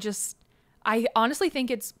like, I honestly think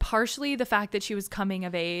it's partially the fact that she was coming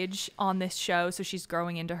of age on this show, so she's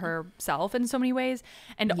growing into herself in so many ways,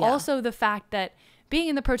 and also the fact that being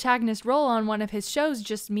in the protagonist role on one of his shows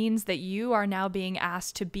just means that you are now being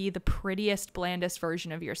asked to be the prettiest, blandest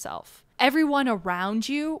version of yourself. Everyone around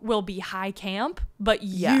you will be high camp, but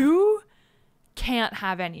you can't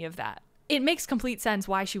have any of that. It makes complete sense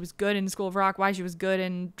why she was good in School of Rock, why she was good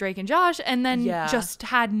in Drake and Josh, and then just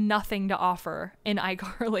had nothing to offer in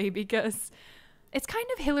iCarly, because it's kind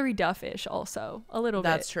of Hilary Duff-ish also, a little bit.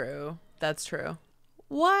 That's true.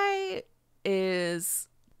 Why is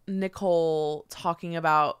Nicole talking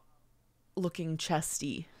about looking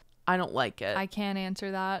chesty? I don't like it. I can't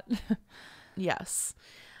answer that. Yes.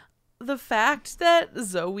 The fact that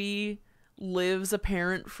Zoey lives a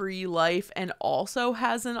parent-free life and also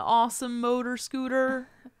has an awesome motor scooter,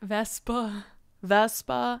 Vespa,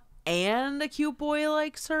 and a cute boy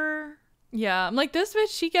likes her. Yeah, I'm like, this bitch,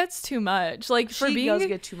 she gets too much. Like, she does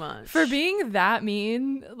get too much. For being that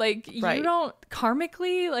mean, like, you don't,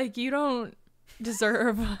 karmically, like, you don't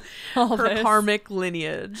deserve all her this. Karmic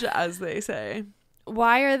lineage, as they say.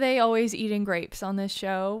 Why are they always eating grapes on this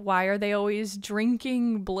show? Why are they always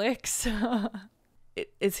drinking Blicks?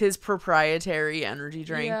 It's his proprietary energy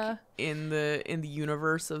drink in the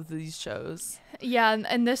universe of these shows. Yeah,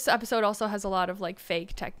 and this episode also has a lot of like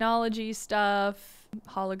fake technology stuff,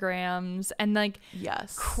 holograms, and like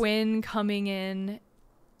Quinn coming in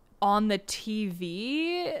on the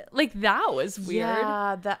TV. Like, that was weird.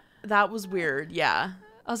 Yeah, that was weird. Yeah.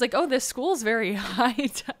 I was like, oh, this school's very high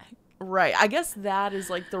tech. Right. I guess that is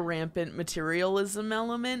like the rampant materialism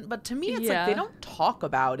element, but to me it's like they don't talk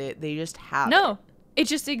about it. They just have it. it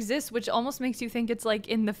just exists, which almost makes you think it's like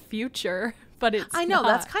in the future, but it's I know, not.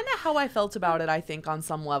 that's kind of how I felt about it, I think, on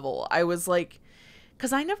some level. I was like,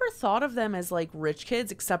 because I never thought of them as like rich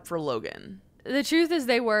kids except for Logan. The truth is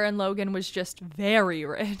they were, and Logan was just very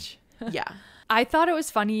rich. Yeah. I thought it was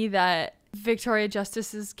funny that Victoria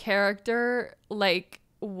Justice's character like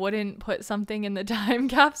wouldn't put something in the time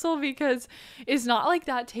capsule, because it's not like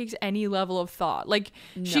that takes any level of thought. Like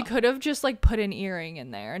she could have just like put an earring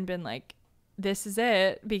in there and been like, this is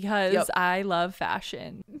it, because I love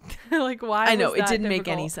fashion. Like, why? I know, was it that didn't make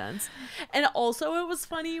difficult? any sense. And also it was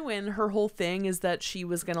funny when her whole thing is that she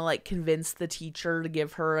was gonna like convince the teacher to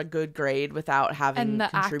give her a good grade without having And the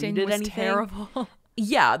contributed acting was anything. terrible.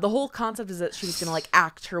 Yeah, the whole concept is that she was gonna like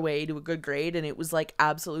act her way to a good grade, and it was like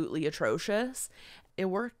absolutely atrocious. It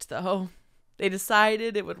worked though. They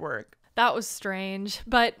decided it would work. That was strange.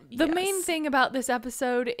 But the main Yes. thing about this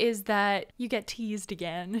episode is that you get teased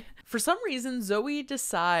again. For some reason, Zoe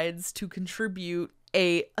decides to contribute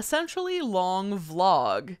a essentially long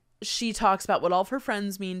vlog. She talks about what all of her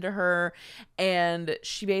friends mean to her, and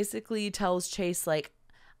she basically tells Chase, like,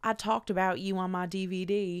 I talked about you on my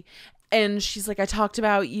DVD. And she's like, I talked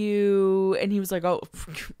about you. And he was like, oh,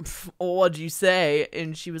 what'd you say?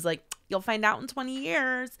 And she was like, you'll find out in 20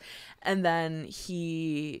 years. And then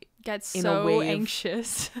he Gets in so a way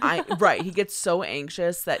anxious. right. He gets so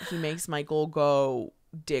anxious that he makes Michael go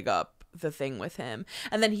dig up the thing with him.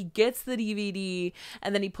 And then he gets the DVD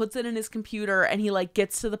and then he puts it in his computer and he like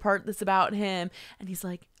gets to the part that's about him. And he's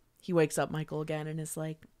like, he wakes up Michael again and is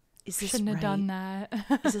like, is this Shouldn't right? have done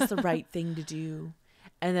that. Is this the right thing to do?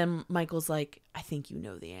 And then Michael's like, I think you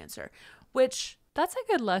know the answer, which That's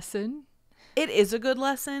a good lesson. it is a good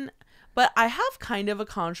lesson. But I have kind of a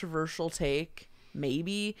controversial take,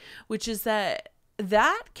 maybe, which is that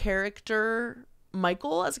character,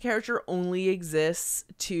 Michael as a character, only exists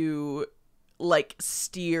to like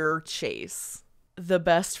steer Chase. The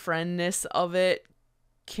best friendness of it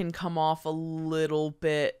can come off a little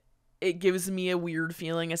bit. It gives me a weird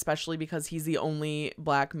feeling, especially because he's the only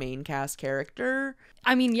black main cast character.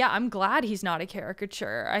 I mean, yeah, I'm glad he's not a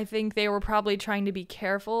caricature. I think they were probably trying to be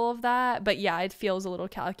careful of that. But yeah, it feels a little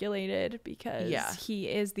calculated because he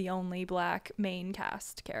is the only black main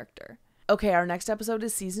cast character. Okay, our next episode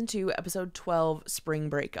is season 2, episode 12, Spring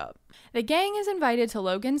Breakup. The gang is invited to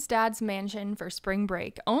Logan's dad's mansion for spring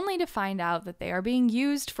break, only to find out that they are being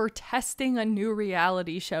used for testing a new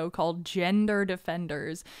reality show called Gender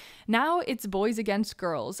Defenders. Now it's boys against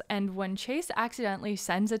girls, and when Chase accidentally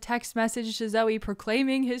sends a text message to Zoe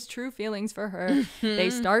proclaiming his true feelings for her, they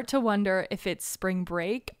start to wonder if it's spring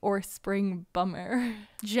break or spring bummer.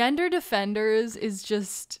 Gender Defenders is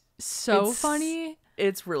just so funny.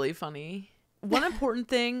 It's really funny. One important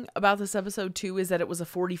thing about this episode too is that it was a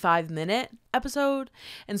 45-minute episode.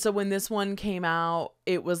 And so when this one came out,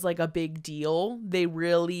 it was like a big deal. They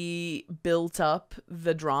really built up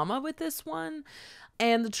the drama with this one.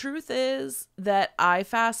 And the truth is that I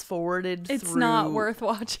fast forwarded through. It's not worth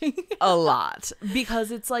watching. A lot, because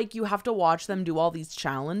it's like you have to watch them do all these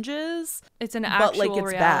challenges. It's an actual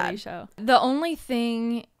it's reality bad. show. The only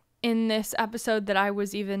thing in this episode that I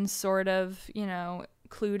was even sort of,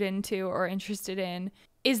 clued into or interested in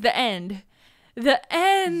is the end. The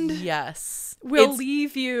end Yes. will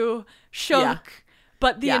leave you shook. Yeah.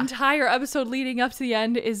 But the entire episode leading up to the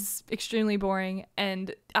end is extremely boring.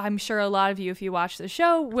 And I'm sure a lot of you, if you watch the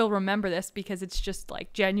show, will remember this because it's just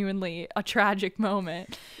like genuinely a tragic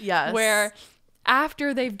moment. Yes. Where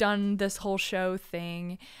after they've done this whole show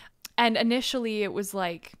thing, and initially it was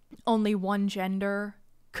like only one gender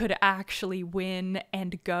could actually win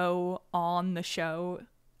and go on the show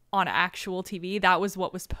on actual TV. That was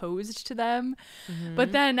what was posed to them. Mm-hmm.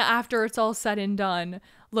 But then after it's all said and done,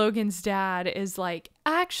 Logan's dad is like,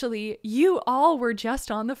 actually, you all were just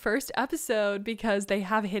on the first episode, because they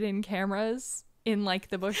have hidden cameras in like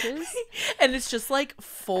the bushes. And it's just like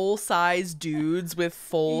full-size dudes with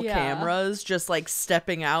full cameras just like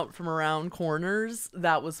stepping out from around corners.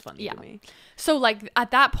 That was funny to me. So like at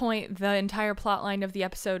that point, the entire plot line of the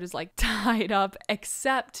episode is like tied up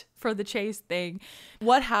except for the Chase thing.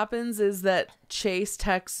 What happens is that Chase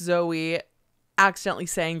texts Zoe accidentally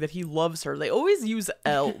saying that he loves her. They always use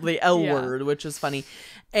the L word, which is funny.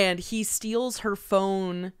 And he steals her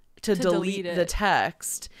phone to delete the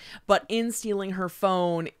text, but in stealing her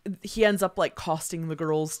phone, he ends up like costing the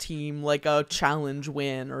girls' team like a challenge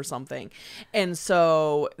win or something. And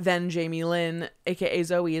so then Jamie Lynn, aka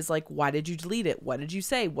Zoe, is like, why did you delete it? What did you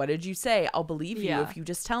say? What did you say? I'll believe you if you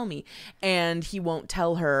just tell me. And he won't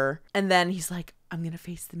tell her. And then he's like, I'm gonna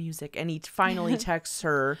face the music. And he finally texts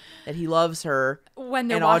her that he loves her when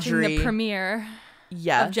they're watching the premiere.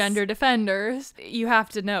 Yes. of gender defenders. You have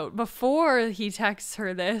to note, before he texts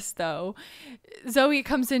her this, though, Zoe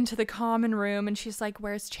comes into the common room and she's like,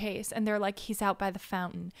 where's Chase? And they're like, he's out by the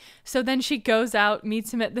fountain. So then she goes out,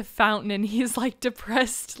 meets him at the fountain, and he's like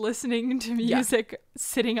depressed listening to music,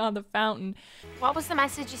 sitting on the fountain. What was the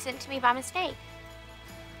message you sent to me by mistake?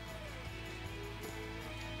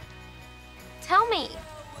 Tell me.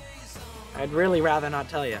 I'd really rather not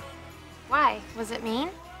tell you. Why? Was it mean?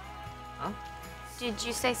 Huh? Did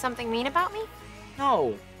you say something mean about me?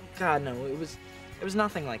 No. God, no. It was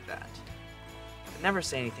nothing like that. I'd never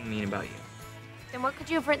say anything mean about you. Then what could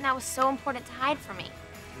you have written that was so important to hide from me?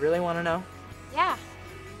 You really want to know? Yeah,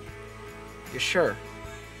 You're sure?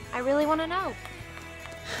 I really want to know.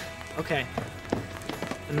 Okay.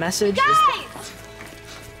 The message is... Guys!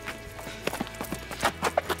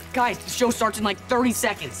 Guys, the show starts in like 30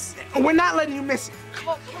 seconds. We're not letting you miss it.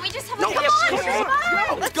 Well, can we just have a No, come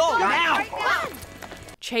on! Let's go now.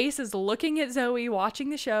 Chase is looking at Zoe, watching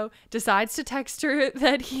the show, decides to text her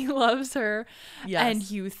that he loves her, Yes.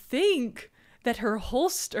 and you think that her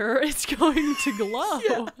holster is going to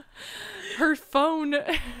glow. Her phone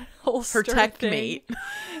holster Her tech thing. mate.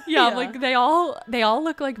 Yeah, Yeah. like they all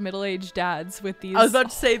look like middle-aged dads with these I was about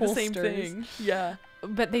to say the same holsters. thing. Yeah.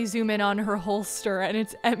 But they zoom in on her holster and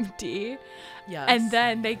it's empty. Yes. And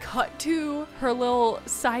then they cut to her little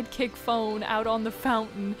sidekick phone out on the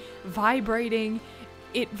fountain, vibrating.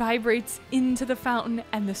 It vibrates into the fountain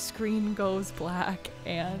and the screen goes black.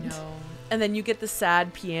 And No. And then you get the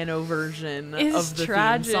sad piano version It's of the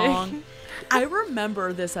tragic. theme song. I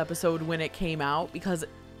remember this episode when it came out because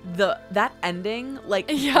that ending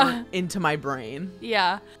burnt into my brain.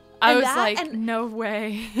 yeah, I And was that like, and- no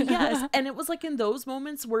way. Yes, and it was like in those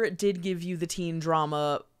moments where it did give you the teen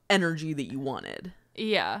drama energy that you wanted.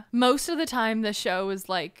 Yeah. Most of the time the show is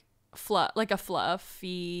like a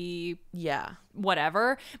fluffy Yeah.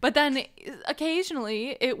 whatever. But then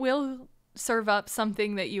occasionally it will serve up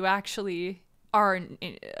something that you actually are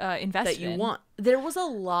invested That you in. want. There was a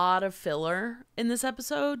lot of filler in this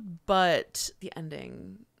episode, but the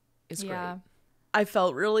ending is Yeah. great. I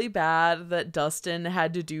felt really bad that Dustin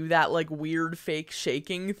had to do that like weird fake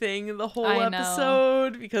shaking thing the whole I know.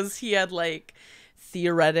 episode because he had like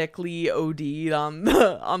theoretically OD'd on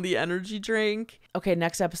the energy drink. Okay,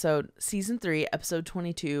 next episode, season 3, episode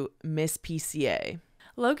 22, Miss PCA.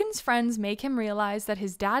 Logan's friends make him realize that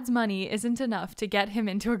his dad's money isn't enough to get him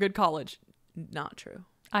into a good college. Not true.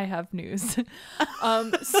 I have news.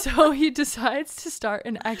 So he decides to start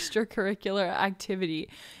an extracurricular activity,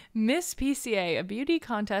 Miss PCA, a beauty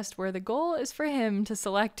contest where the goal is for him to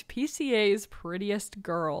select PCA's prettiest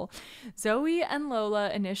girl. Zoe and Lola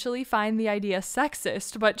initially find the idea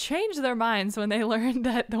sexist, but change their minds when they learn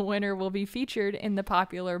that the winner will be featured in the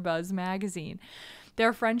popular Buzz magazine.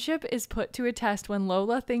 Their friendship is put to a test when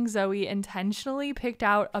Lola thinks Zoe intentionally picked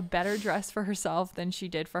out a better dress for herself than she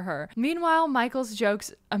did for her. Meanwhile, Michael's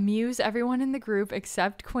jokes amuse everyone in the group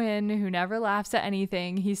except Quinn, who never laughs at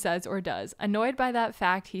anything he says or does. Annoyed by that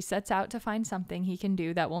fact, he sets out to find something he can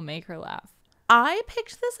do that will make her laugh. I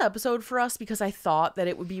picked this episode for us because I thought that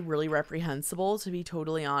it would be really reprehensible, to be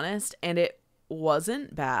totally honest, and it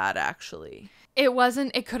wasn't bad, actually. It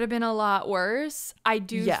wasn't, it could have been a lot worse. I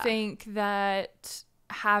do Yeah. think that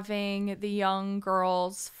having the young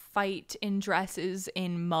girls fight in dresses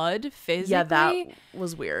in mud physically Yeah, that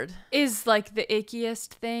was weird. is like the ickiest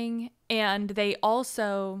thing. And they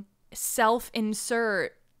also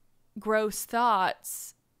self-insert gross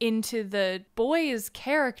thoughts into the boys'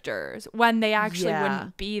 characters when they actually Yeah.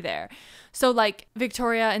 wouldn't be there. So like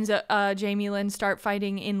Victoria and Jamie Lynn start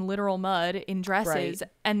fighting in literal mud in dresses, Right.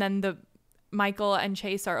 and then the Michael and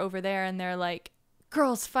Chase are over there and they're like,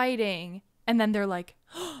 girls fighting, and then they're like,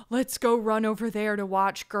 let's go run over there to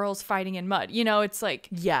watch girls fighting in mud. You know, it's like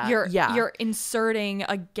Yeah, you're inserting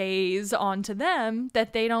a gaze onto them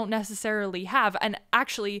that they don't necessarily have. And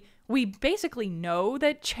actually, we basically know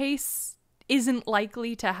that Chase isn't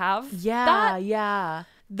likely to have Yeah, that. yeah.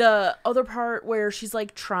 The other part where she's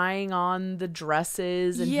like trying on the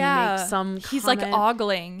dresses and he makes some He's like comment.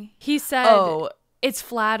 ogling. He said, Oh, it's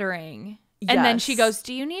flattering. And then she Yes. goes,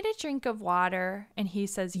 do you need a drink of water? And he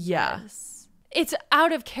says, Yeah. yes. It's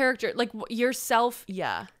out of character. Like yourself,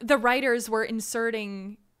 yeah. the writers were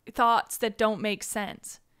inserting thoughts that don't make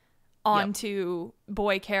sense onto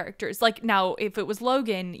boy characters. Like now, if it was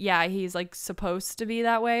Logan, yeah, he's like supposed to be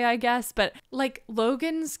that way, I guess. But like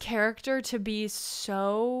Logan's character to be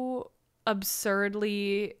so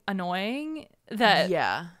absurdly annoying that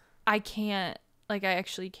Yeah. I can't, like I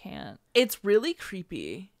actually can't. It's really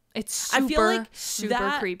creepy. It's super, I feel like super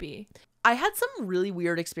that- creepy. I had some really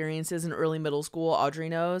weird experiences in early middle school, Audrey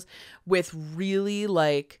knows, with really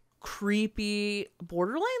like creepy,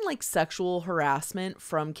 borderline like sexual harassment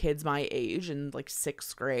from kids my age in like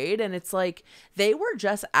 6th grade. And it's like they were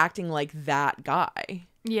just acting like that guy.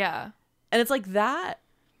 Yeah. And it's like that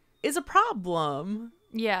is a problem.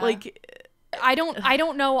 Yeah. Like I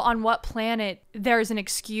don't know on what planet there's an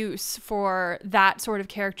excuse for that sort of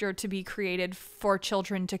character to be created for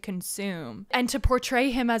children to consume, and to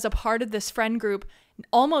portray him as a part of this friend group,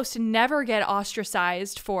 almost never get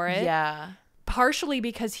ostracized for it. Yeah. Partially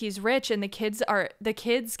because he's rich and the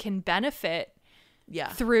kids can benefit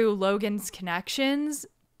through Logan's connections,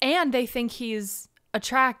 and they think he's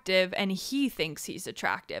attractive and he thinks he's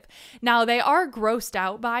attractive. Now they are grossed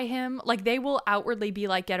out by him. Like they will outwardly be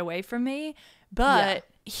like, get away from me, but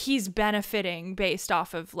he's benefiting based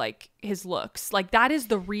off of like his looks. Like that is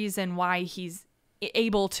the reason why he's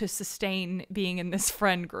able to sustain being in this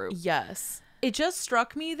friend group. Yes. It just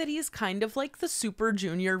struck me that he's kind of like the super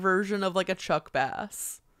junior version of like a Chuck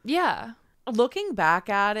Bass. Yeah. Looking back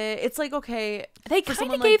at it, it's like, okay. They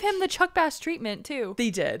kind of gave him the Chuck Bass treatment too. They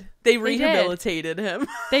did. They rehabilitated him.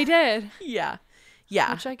 They did. Yeah.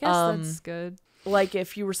 Yeah. Which I guess that's good. Like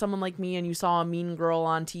if you were someone like me and you saw a mean girl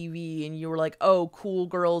on TV and you were like, oh, cool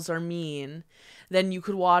girls are mean, then you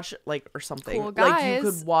could watch like, or something. Cool guys like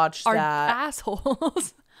you could watch are that.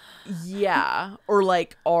 Assholes. Yeah. Or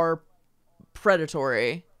like are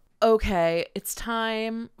predatory. Okay, it's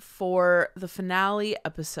time for the finale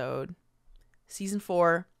episode. Season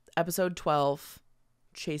 4, episode 12,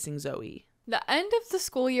 Chasing Zoey. The end of the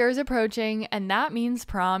school year is approaching, and that means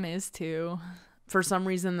prom is too. For some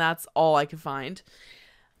reason, that's all I could find.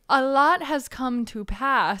 A lot has come to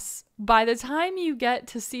pass by the time you get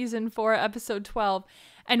to season 4, episode 12,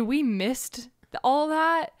 and we missed all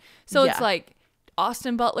that. So it's like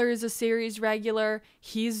Austin Butler is a series regular.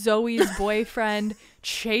 He's Zoe's boyfriend.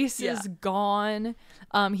 Chase is gone.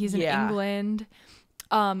 He's in England.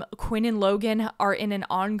 Quinn and Logan are in an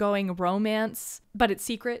ongoing romance, but it's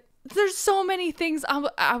secret. There's so many things.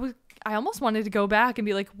 I almost wanted to go back and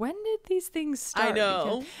be like, when did these things start? I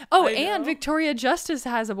know. Because, and Victoria Justice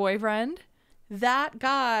has a boyfriend. That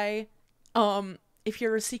guy, if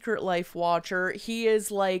you're a Secret Life watcher, he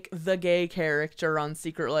is like the gay character on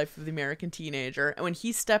Secret Life of the American Teenager. And when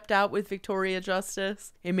he stepped out with Victoria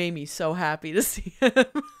Justice, it made me so happy to see him.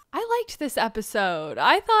 I liked this episode.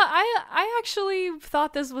 I actually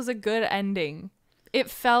thought this was a good ending. It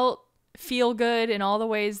feel good in all the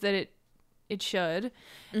ways that it should.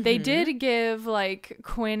 Mm-hmm. They did give like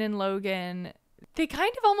Quinn and Logan, they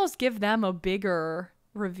kind of almost give them a bigger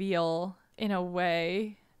reveal in a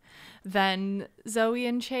way than Zoe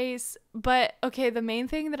and Chase. But okay, the main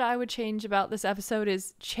thing that I would change about this episode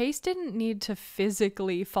is Chase didn't need to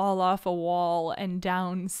physically fall off a wall and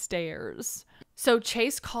downstairs. So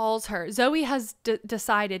Chase calls her. Zoe has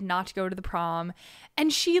decided not to go to the prom,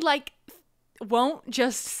 and she like won't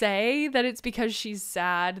just say that it's because she's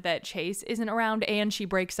sad that Chase isn't around, and she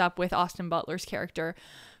breaks up with Austin Butler's character,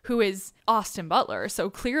 who is Austin Butler. So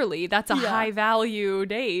clearly that's a high value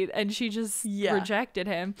date, and she just rejected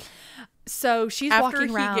him. So she's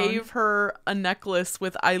walking around. After he gave her a necklace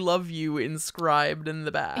with I love you inscribed in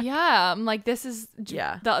the back. Yeah. I'm like, this is,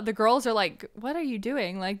 the girls are like, what are you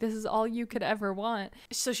doing? Like, this is all you could ever want.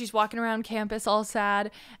 So she's walking around campus all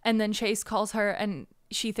sad. And then Chase calls her and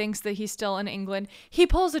she thinks that he's still in England. He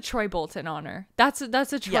pulls a Troy Bolton on her. That's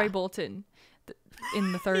a Troy Bolton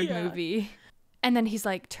in the third movie. And then he's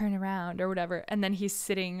like, turn around or whatever. And then he's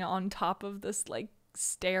sitting on top of this like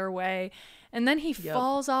stairway. And then he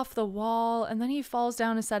falls off the wall, and then he falls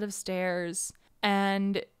down a set of stairs,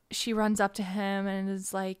 and she runs up to him and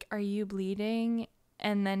is like, are you bleeding?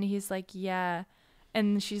 And then he's like, yeah.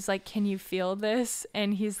 And she's like, can you feel this?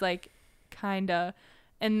 And he's like, kinda.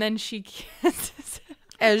 And then she kisses him.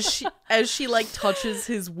 as she like touches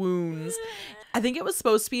his wounds. I think it was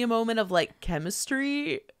supposed to be a moment of like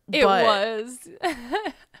chemistry. It was.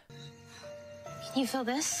 Can you feel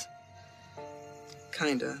this?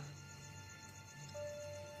 Kinda.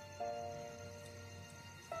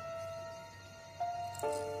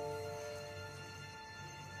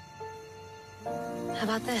 How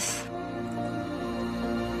about this?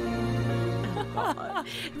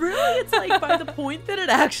 Really, it's like by the point that it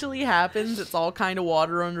actually happens, it's all kind of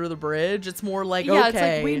water under the bridge. It's more like, okay. It's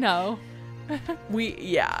like, we know.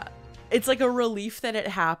 It's like a relief that it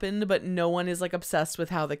happened, but no one is like obsessed with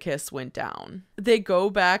how the kiss went down. They go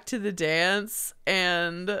back to the dance,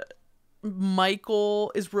 and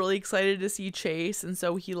Michael is really excited to see Chase, and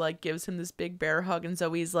so he like gives him this big bear hug, and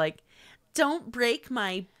Zoe's like, don't break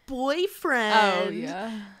my boyfriend. Oh,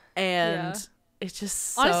 yeah. And It's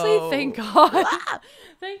just so... Honestly, thank God.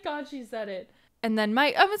 Thank God she said it. And then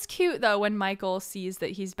it's cute though when Michael sees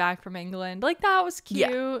that he's back from England. Like, that was cute.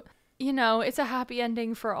 Yeah. You know, it's a happy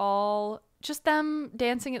ending for all. Just them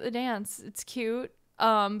dancing at the dance. It's cute.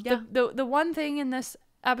 The one thing in this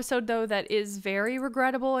episode though that is very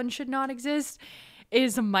regrettable and should not exist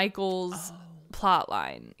is Michael's plot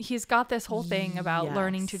line. He's got this whole thing about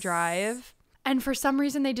learning to drive. And for some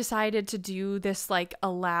reason they decided to do this like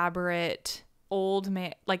elaborate old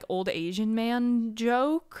Asian man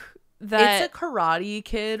joke that it's a Karate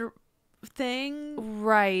Kid thing,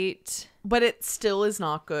 right? But it still is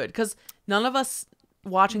not good because none of us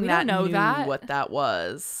watching that know knew that. what that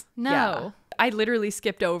was. No, Yeah. I literally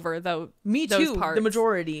skipped over Me those too. parts. The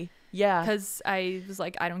majority, yeah, because I was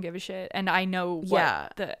like, I don't give a shit, and I know what Yeah.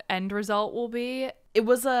 the end result will be. it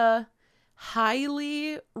was a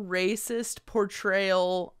highly racist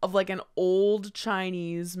portrayal of like an old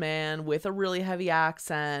Chinese man with a really heavy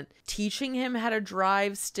accent teaching him how to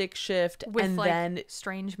drive stick shift With and like then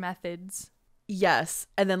strange methods. yes,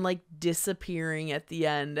 and then like disappearing at the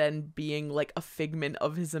end and being like a figment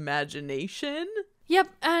of his imagination. Yep,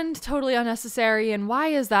 and totally unnecessary. And why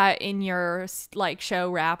is that in your like show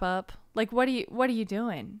wrap up? Like, what are you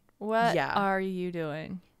doing? What Yeah. are you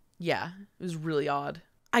doing? Yeah, it was really odd.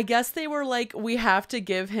 I guess they were like, we have to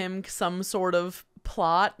give him some sort of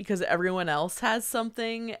plot because everyone else has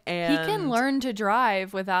something, and He can learn to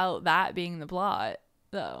drive without that being the plot,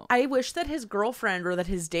 though. I wish that his girlfriend or that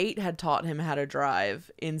his date had taught him how to drive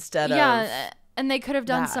instead of and they could have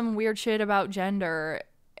done that. some weird shit about gender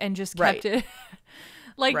and just Right. kept it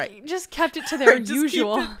like Right. just kept it to their Just keep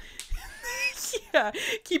usual. yeah,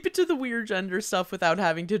 keep it to the weird gender stuff without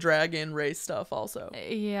having to drag in race stuff also.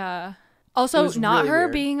 Yeah. It Also, was not really her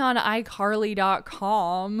weird. being on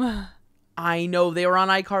iCarly.com. I know they were on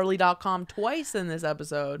iCarly.com twice in this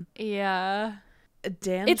episode. Yeah.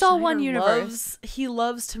 Dan It's all one Schneider universe. He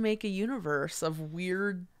loves to make a universe of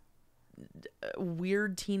weird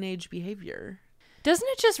teenage behavior. Doesn't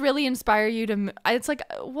it just really inspire you to... It's like,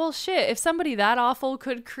 well, shit, if somebody that awful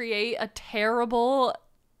could create a terrible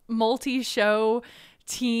multi-show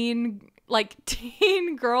teen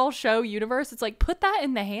girl show universe, it's like, put that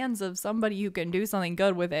in the hands of somebody who can do something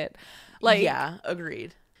good with it. Like, Yeah,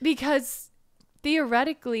 agreed. because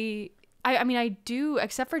theoretically, I mean, I do,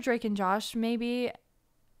 except for Drake and Josh, maybe,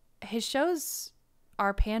 his shows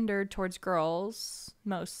are pandered towards girls,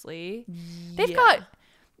 mostly. They've got,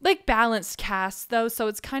 like, balanced casts, though, so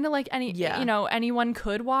it's kind of like anyone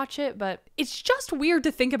could watch it, but it's just weird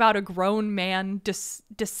to think about a grown man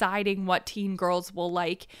deciding what teen girls will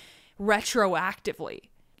like retroactively.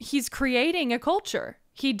 He's creating a culture.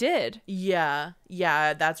 He did. Yeah,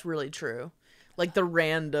 that's really true. Like the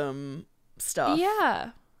random stuff.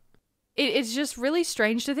 Yeah. It's just really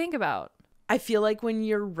strange to think about. I feel like when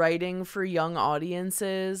you're writing for young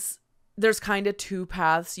audiences, there's kind of two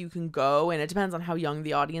paths you can go, and it depends on how young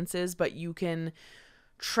the audience is, but you can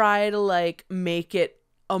try to like make it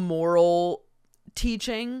a moral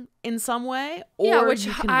teaching in some way, or yeah, which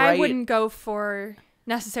you can I write... wouldn't go for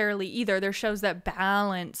necessarily either. There's shows that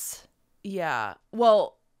balance. Yeah.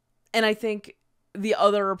 Well, and I think the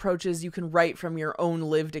other approach is you can write from your own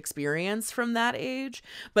lived experience from that age,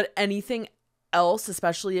 but anything else,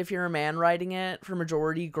 especially if you're a man writing it for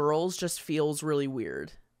majority girls, just feels really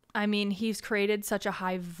weird. I mean, he's created such a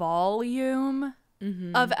high volume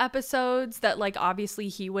of episodes that, like, obviously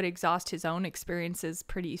he would exhaust his own experiences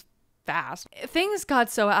pretty fast. Things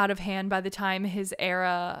got so out of hand by the time his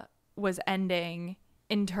era was ending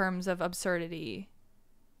in terms of absurdity.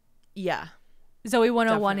 Yeah. Zoey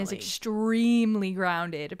 101 is Definitely. extremely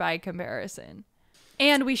grounded by comparison.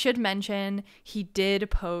 And we should mention he did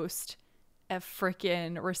post a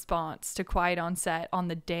freaking response to Quiet on Set on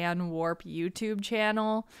the Dan Warp YouTube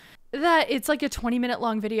channel. That it's like a 20-minute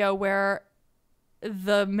long video where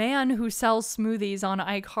the man who sells smoothies on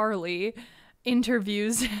iCarly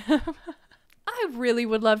interviews him. I really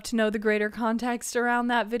would love to know the greater context around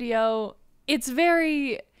that video. It's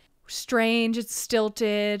very strange, it's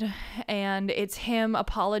stilted, and it's him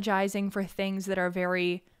apologizing for things that are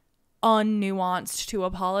very unnuanced to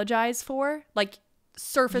apologize for. Like,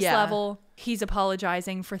 surface level, he's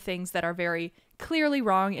apologizing for things that are very clearly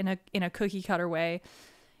wrong in a cookie cutter way.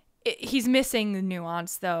 He's missing the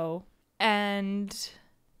nuance, though, and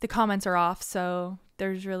the comments are off, so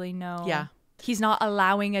there's really no... Yeah. He's not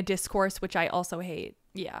allowing a discourse, which I also hate.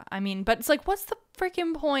 Yeah, I mean, but it's like, what's the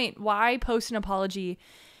freaking point? Why post an apology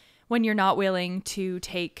when you're not willing to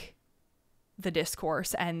take the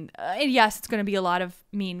discourse? And yes, it's going to be a lot of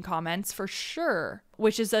mean comments for sure,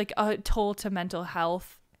 which is like a toll to mental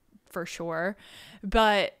health for sure.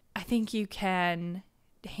 But I think you can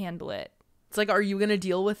handle it. It's like, are you going to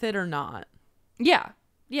deal with it or not? Yeah.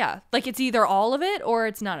 Yeah. Like it's either all of it or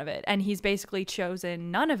it's none of it. And he's basically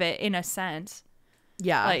chosen none of it in a sense.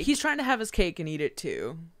 Yeah. Like, he's trying to have his cake and eat it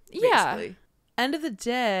too. Yeah. Basically. End of the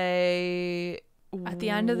day. At the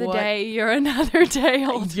end of the day, you're another day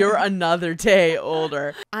older. You're another day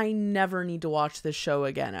older. I never need to watch this show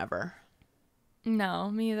again ever.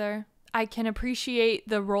 No, me either. I can appreciate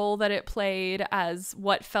the role that it played as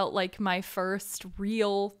what felt like my first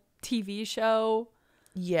real TV show.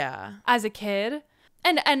 Yeah. As a kid.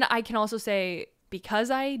 And I can also say,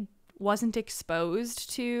 because I wasn't exposed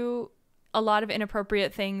to a lot of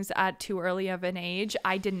inappropriate things at too early of an age,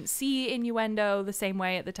 I didn't see innuendo the same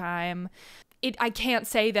way at the time. I can't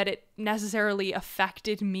say that it necessarily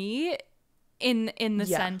affected me in the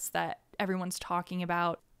sense that everyone's talking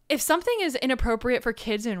about. If something is inappropriate for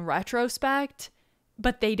kids in retrospect,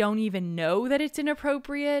 but they don't even know that it's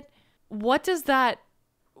inappropriate, what does that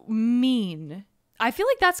mean? I feel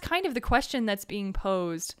like that's kind of the question that's being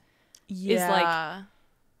posed. Yeah. Is like,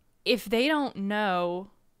 if they don't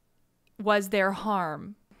know, was there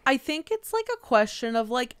harm? I think it's like a question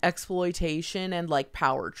of like exploitation and like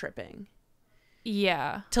power tripping.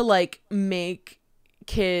 Yeah. To like make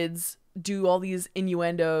kids do all these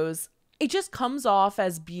innuendos. It just comes off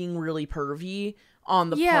as being really pervy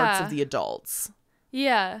on the parts of the adults.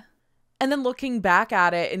 Yeah. And then looking back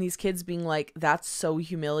at it and these kids being like, that's so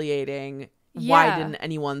humiliating. Why didn't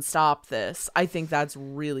anyone stop this? I think that's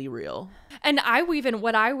really real. And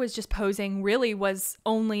what I was just posing really was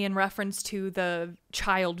only in reference to the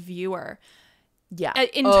child viewer. Yeah.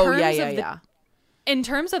 In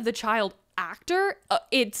terms of the child actor,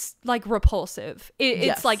 it's like repulsive.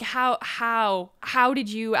 It's like how did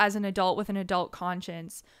you as an adult with an adult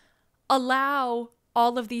conscience allow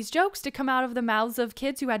all of these jokes to come out of the mouths of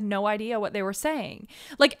kids who had no idea what they were saying?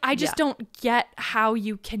 Like, I just don't get how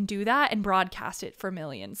you can do that and broadcast it for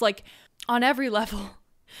millions. Like, on every level,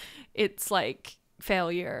 it's like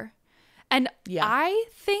failure. And I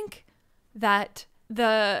think that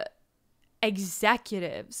the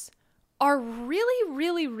executives are really,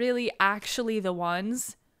 really, really actually the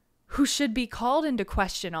ones who should be called into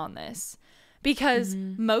question on this. Because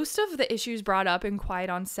most of the issues brought up in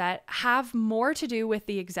Quiet on Set have more to do with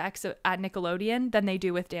the execs at Nickelodeon than they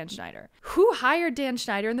do with Dan Schneider. Who hired Dan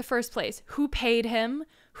Schneider in the first place? Who paid him?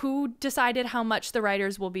 Who decided how much the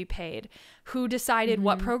writers will be paid? Who decided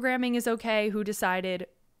what programming is okay? Who decided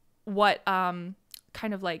what kind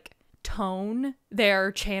of like tone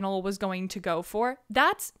their channel was going to go for?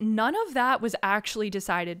 None of that was actually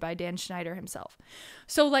decided by Dan Schneider himself.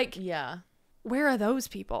 So like, where are those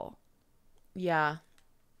people? Yeah.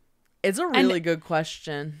 It's a really good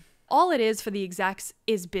question. All it is for the execs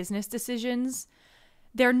is business decisions.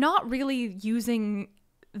 They're not really using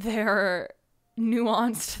their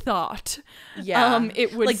nuanced thought. Yeah.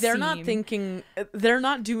 It would like they're seem. not thinking, they're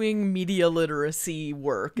not doing media literacy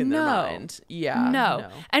work in their mind. Yeah. No.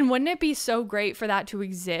 And wouldn't it be so great for that to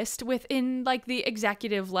exist within like the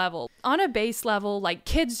executive level? On a base level, like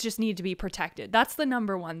kids just need to be protected. That's the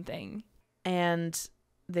number one thing. And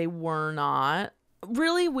they were not.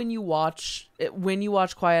 Really, when you watch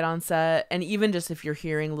Quiet on Set, and even just if you're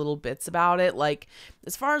hearing little bits about it, like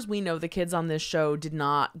as far as we know, the kids on this show did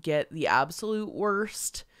not get the absolute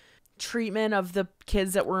worst treatment of the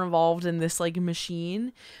kids that were involved in this like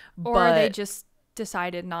machine. Or they just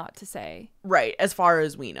decided not to say. Right, as far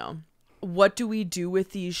as we know. What do we do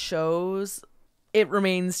with these shows? It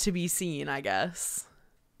remains to be seen, I guess.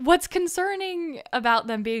 What's concerning about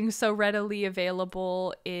them being so readily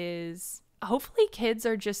available is hopefully kids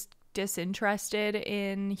are just disinterested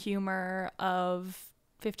in humor of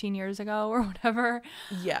 15 years ago or whatever.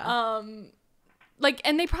 Yeah. Like,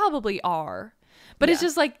 and they probably are. But it's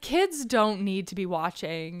just like kids don't need to be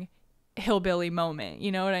watching Hillbilly Moment.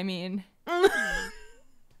 You know what I mean?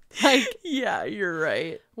 Like, yeah, you're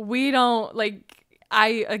right. We don't like,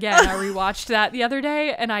 I rewatched that the other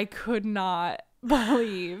day and I could not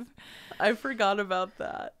believe. I forgot about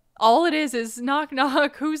that. All it is knock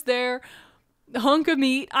knock, who's there? Hunk of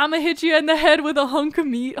meat. I'ma hit you in the head with a hunk of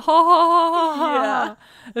meat. Ha ha ha ha.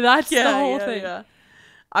 Yeah. That's the whole thing. Yeah.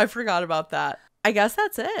 I forgot about that. I guess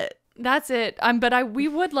that's it. That's it. We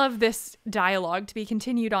would love this dialogue to be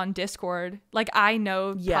continued on Discord. Like, I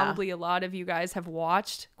know probably a lot of you guys have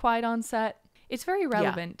watched Quiet on Set. It's very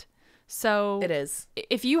relevant. Yeah. So it is.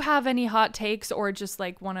 If you have any hot takes or just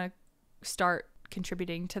like want to start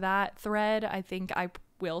contributing to that thread, I think I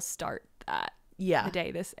will start that. Yeah, the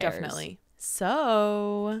day this airs. Definitely.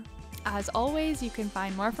 So As always, you can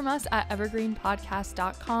find more from us at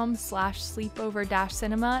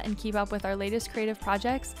evergreenpodcast.com/sleepover-cinema and keep up with our latest creative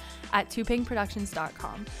projects at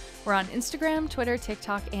tupingproductions.com. We're on Instagram, Twitter,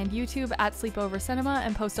 TikTok, and YouTube at Sleepover Cinema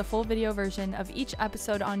and post a full video version of each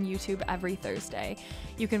episode on YouTube every Thursday.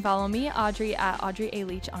 You can follow me, Audrey, at Audrey A.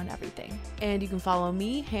 Leach on everything. And you can follow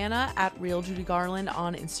me, Hannah, at Real Judy Garland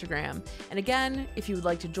on Instagram. And again, if you would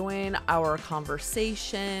like to join our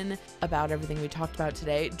conversation about everything we talked about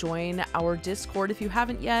today, join our Discord if you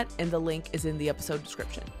haven't yet, and the link is in the episode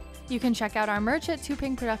description. You can check out our merch at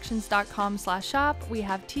tupingproductions.com/shop. We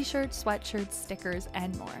have t-shirts, sweatshirts, stickers,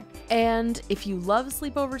 and more. And if you love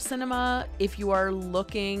Sleepover Cinema, if you are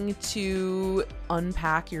looking to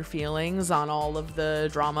unpack your feelings on all of the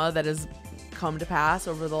drama that has come to pass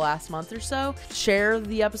over the last month or so, share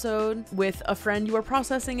the episode with a friend you are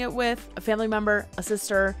processing it with, a family member, a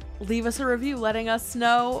sister. Leave us a review letting us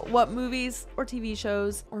know what movies or TV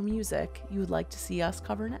shows or music you would like to see us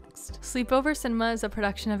cover next. Sleepover Cinema is a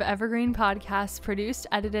production of Evergreen Podcasts, produced,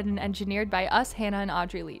 edited, and engineered by us, Hannah and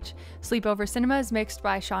Audrey Leach. Sleepover Cinema is mixed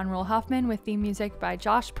by Sean Roll Hoffman with theme music by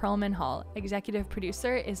Josh Perlman Hall. Executive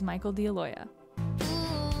producer is Michael D'Aloia.